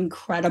are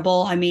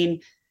incredible. I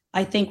mean,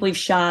 I think we've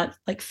shot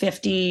like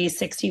 50,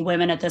 60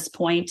 women at this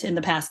point in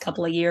the past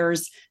couple of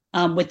years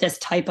with this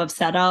type of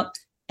setup.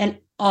 And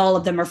all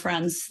of them are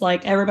friends.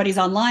 Like everybody's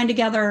online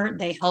together.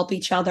 They help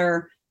each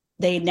other.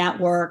 They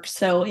network.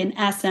 So in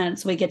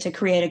essence, we get to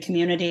create a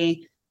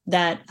community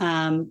that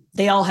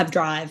they all have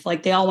drive.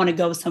 Like they all want to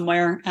go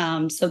somewhere.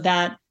 So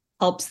that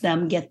helps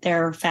them get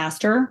there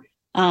faster.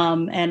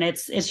 And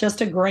it's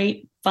just a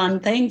great, fun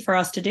thing for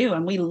us to do.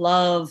 And we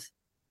love,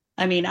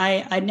 I mean,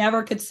 I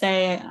never could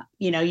say,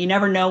 you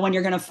never know when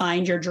you're going to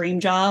find your dream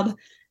job.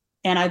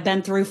 And I've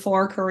been through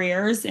 4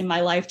 careers in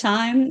my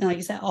lifetime. And like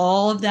I said,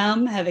 all of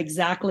them have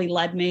exactly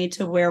led me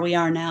to where we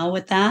are now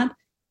with that.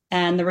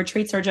 And the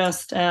retreats are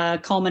just a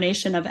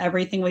culmination of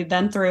everything we've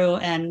been through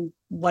and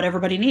what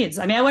everybody needs.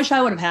 I mean, I wish I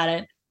would have had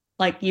it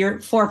like 4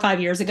 or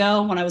 5 years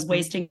ago when I was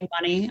wasting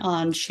money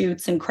on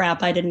shoots and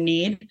crap I didn't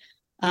need.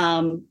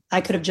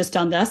 I could have just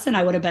done this and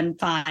I would have been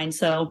fine.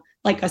 So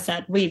like I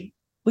said, we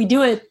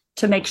do it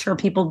to make sure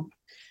people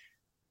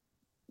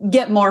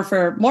get more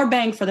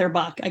bang for their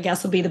buck, I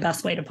guess would be the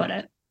best way to put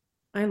it.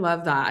 I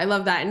love that. I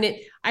love that. And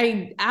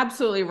I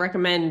absolutely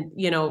recommend,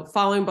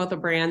 following both the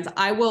brands.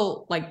 I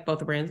will like both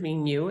the brands,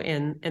 meaning you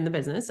and the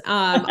business,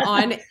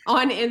 on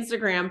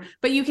Instagram,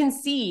 but you can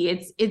see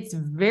it's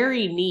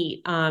very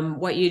neat,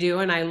 what you do.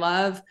 And I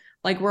love,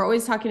 like, we're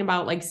always talking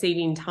about like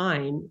saving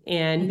time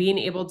and being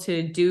able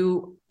to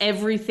do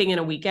everything in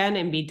a weekend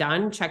and be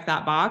done. Check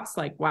that box.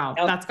 Like, wow,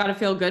 Yep. That's gotta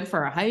feel good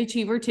for a high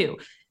achiever too.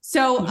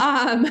 So,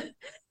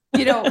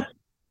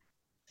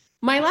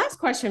 my last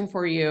question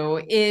for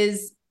you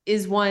is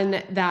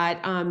one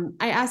that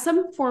I ask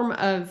some form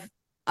of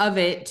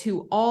it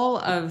to all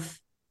of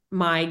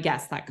my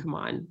guests that come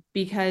on,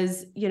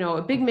 because,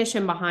 a big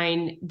mission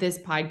behind this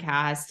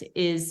podcast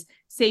is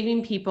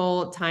saving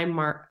people time,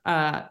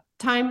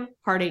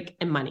 heartache,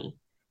 and money.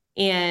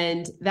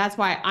 And that's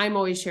why I'm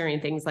always sharing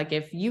things like,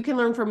 if you can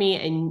learn from me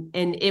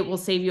and it will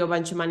save you a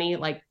bunch of money,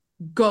 like,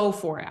 go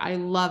for it. I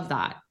love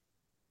that.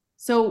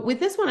 So with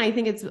this one, I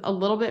think it's a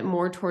little bit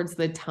more towards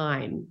the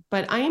time,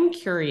 but I am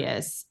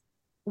curious,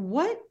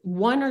 what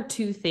 1 or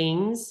 2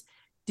 things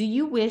do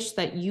you wish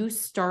that you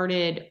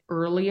started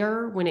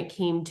earlier when it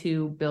came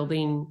to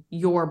building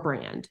your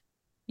brand,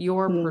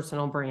 your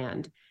personal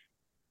brand,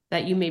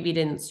 that you maybe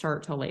didn't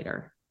start till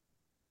later?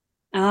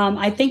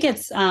 I think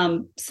it's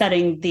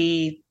setting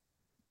the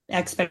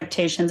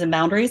expectations and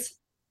boundaries.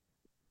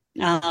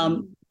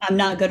 I'm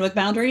not good with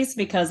boundaries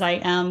because I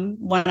am,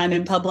 when I'm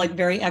in public,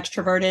 very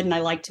extroverted and I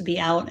like to be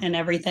out and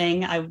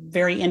everything. I'm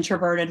very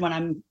introverted when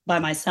I'm by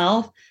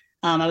myself.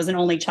 I was an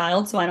only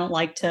child, so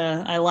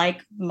I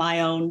like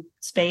my own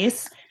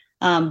space.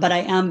 But I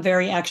am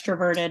very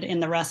extroverted in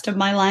the rest of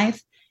my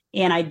life.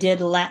 And I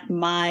did let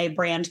my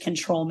brand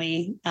control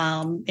me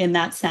in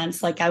that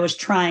sense. Like I was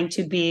trying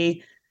to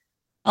be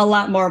a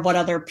lot more of what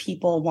other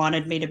people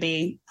wanted me to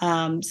be.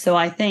 So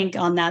I think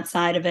on that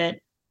side of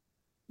it,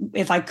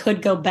 if I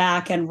could go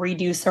back and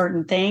redo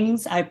certain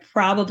things, I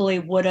probably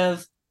would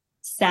have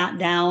sat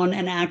down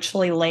and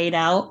actually laid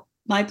out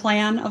my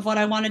plan of what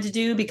I wanted to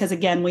do. Because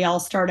again, we all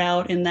start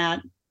out in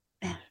that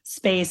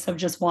space of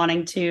just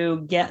wanting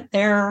to get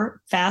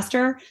there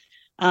faster.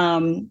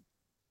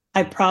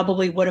 I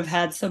probably would have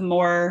had some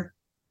more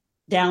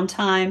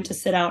downtime to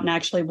sit out and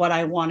actually what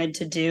I wanted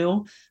to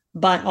do.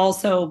 But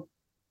also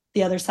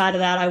the other side of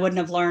that, I wouldn't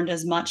have learned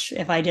as much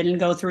if I didn't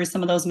go through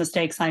some of those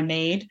mistakes I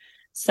made.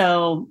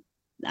 So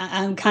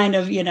I'm kind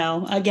of,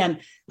 again,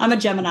 I'm a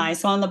Gemini,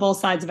 so I'm on the both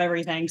sides of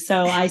everything.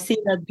 So I see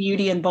the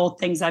beauty in both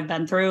things I've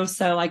been through.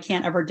 So I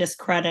can't ever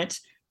discredit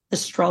the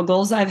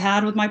struggles I've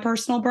had with my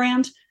personal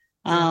brand,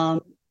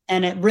 and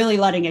it really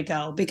letting it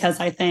go, because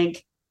I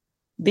think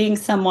being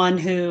someone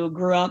who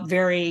grew up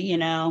very,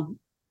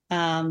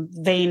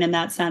 vain in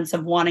that sense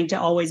of wanting to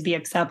always be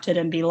accepted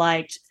and be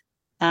liked,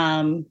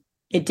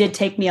 it did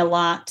take me a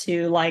lot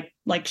to like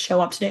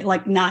show up today,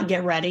 like not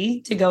get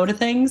ready to go to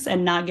things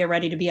and not get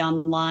ready to be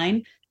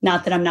online.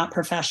 Not that I'm not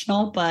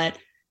professional, but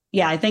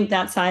yeah, I think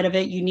that side of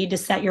it, you need to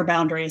set your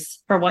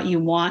boundaries for what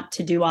you want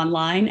to do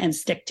online and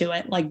stick to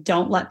it. Like,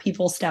 don't let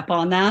people step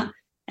on that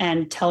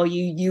and tell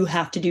you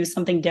have to do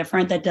something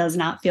different that does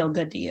not feel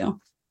good to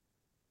you.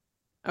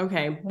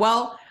 Okay.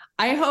 Well,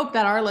 I hope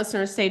that our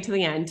listeners stay to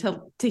the end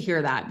to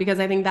hear that, because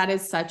I think that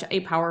is such a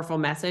powerful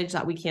message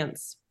that we can't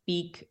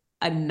speak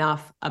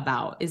enough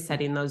about, is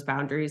setting those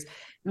boundaries,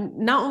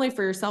 not only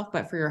for yourself,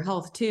 but for your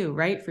health too,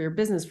 right? For your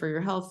business, for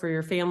your health, for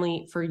your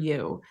family, for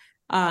you.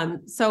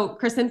 So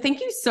Kristen,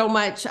 thank you so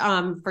much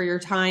for your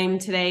time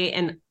today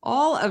and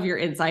all of your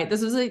insight.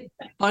 This was a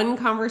fun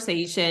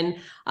conversation.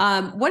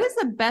 What is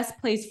the best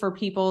place for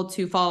people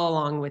to follow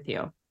along with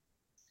you?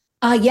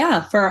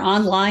 Yeah, for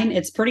online,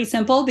 it's pretty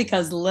simple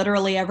because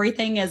literally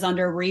everything is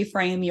under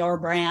Reframe Your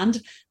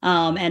Brand.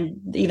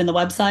 And even the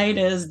website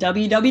is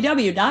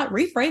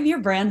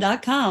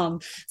www.reframeyourbrand.com.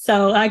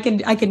 So I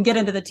can get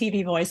into the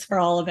TV voice for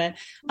all of it.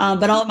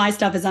 But all of my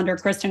stuff is under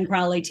Kristen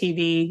Crowley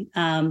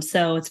TV.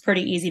 So it's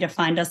pretty easy to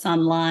find us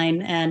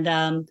online.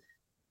 And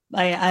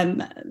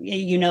I'm,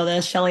 you know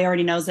this, Shelly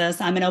already knows this.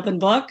 I'm an open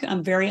book.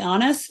 I'm very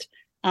honest.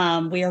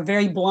 We are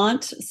very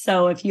blunt.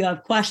 So if you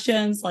have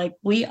questions, like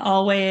we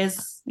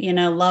always,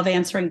 love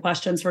answering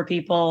questions for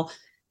people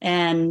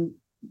and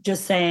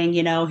just saying,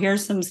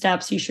 here's some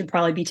steps you should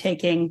probably be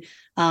taking,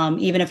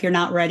 even if you're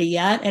not ready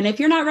yet. And if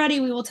you're not ready,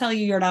 we will tell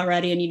you you're not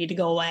ready and you need to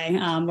go away.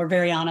 We're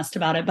very honest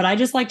about it, but I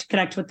just like to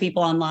connect with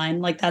people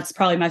online. Like that's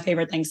probably my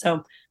favorite thing.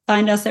 So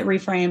find us at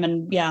Reframe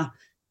and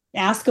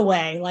ask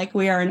away. Like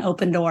we are an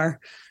open door.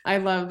 I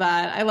love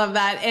that. I love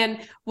that. And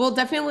we'll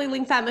definitely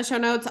link that in the show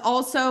notes.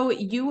 Also,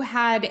 you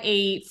had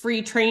a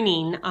free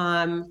training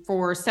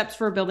for steps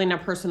for building a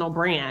personal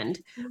brand.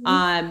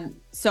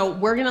 So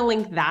we're going to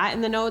link that in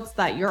the notes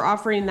that you're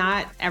offering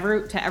that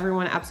to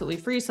everyone absolutely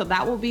free. So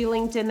that will be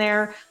linked in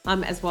there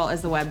as well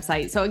as the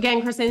website. So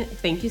again, Kristen,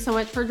 thank you so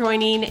much for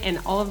joining, and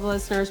all of the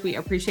listeners, we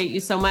appreciate you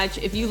so much.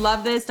 If you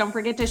love this, don't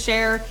forget to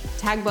share,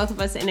 tag both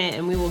of us in it,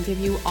 and we will give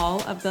you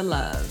all of the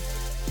love.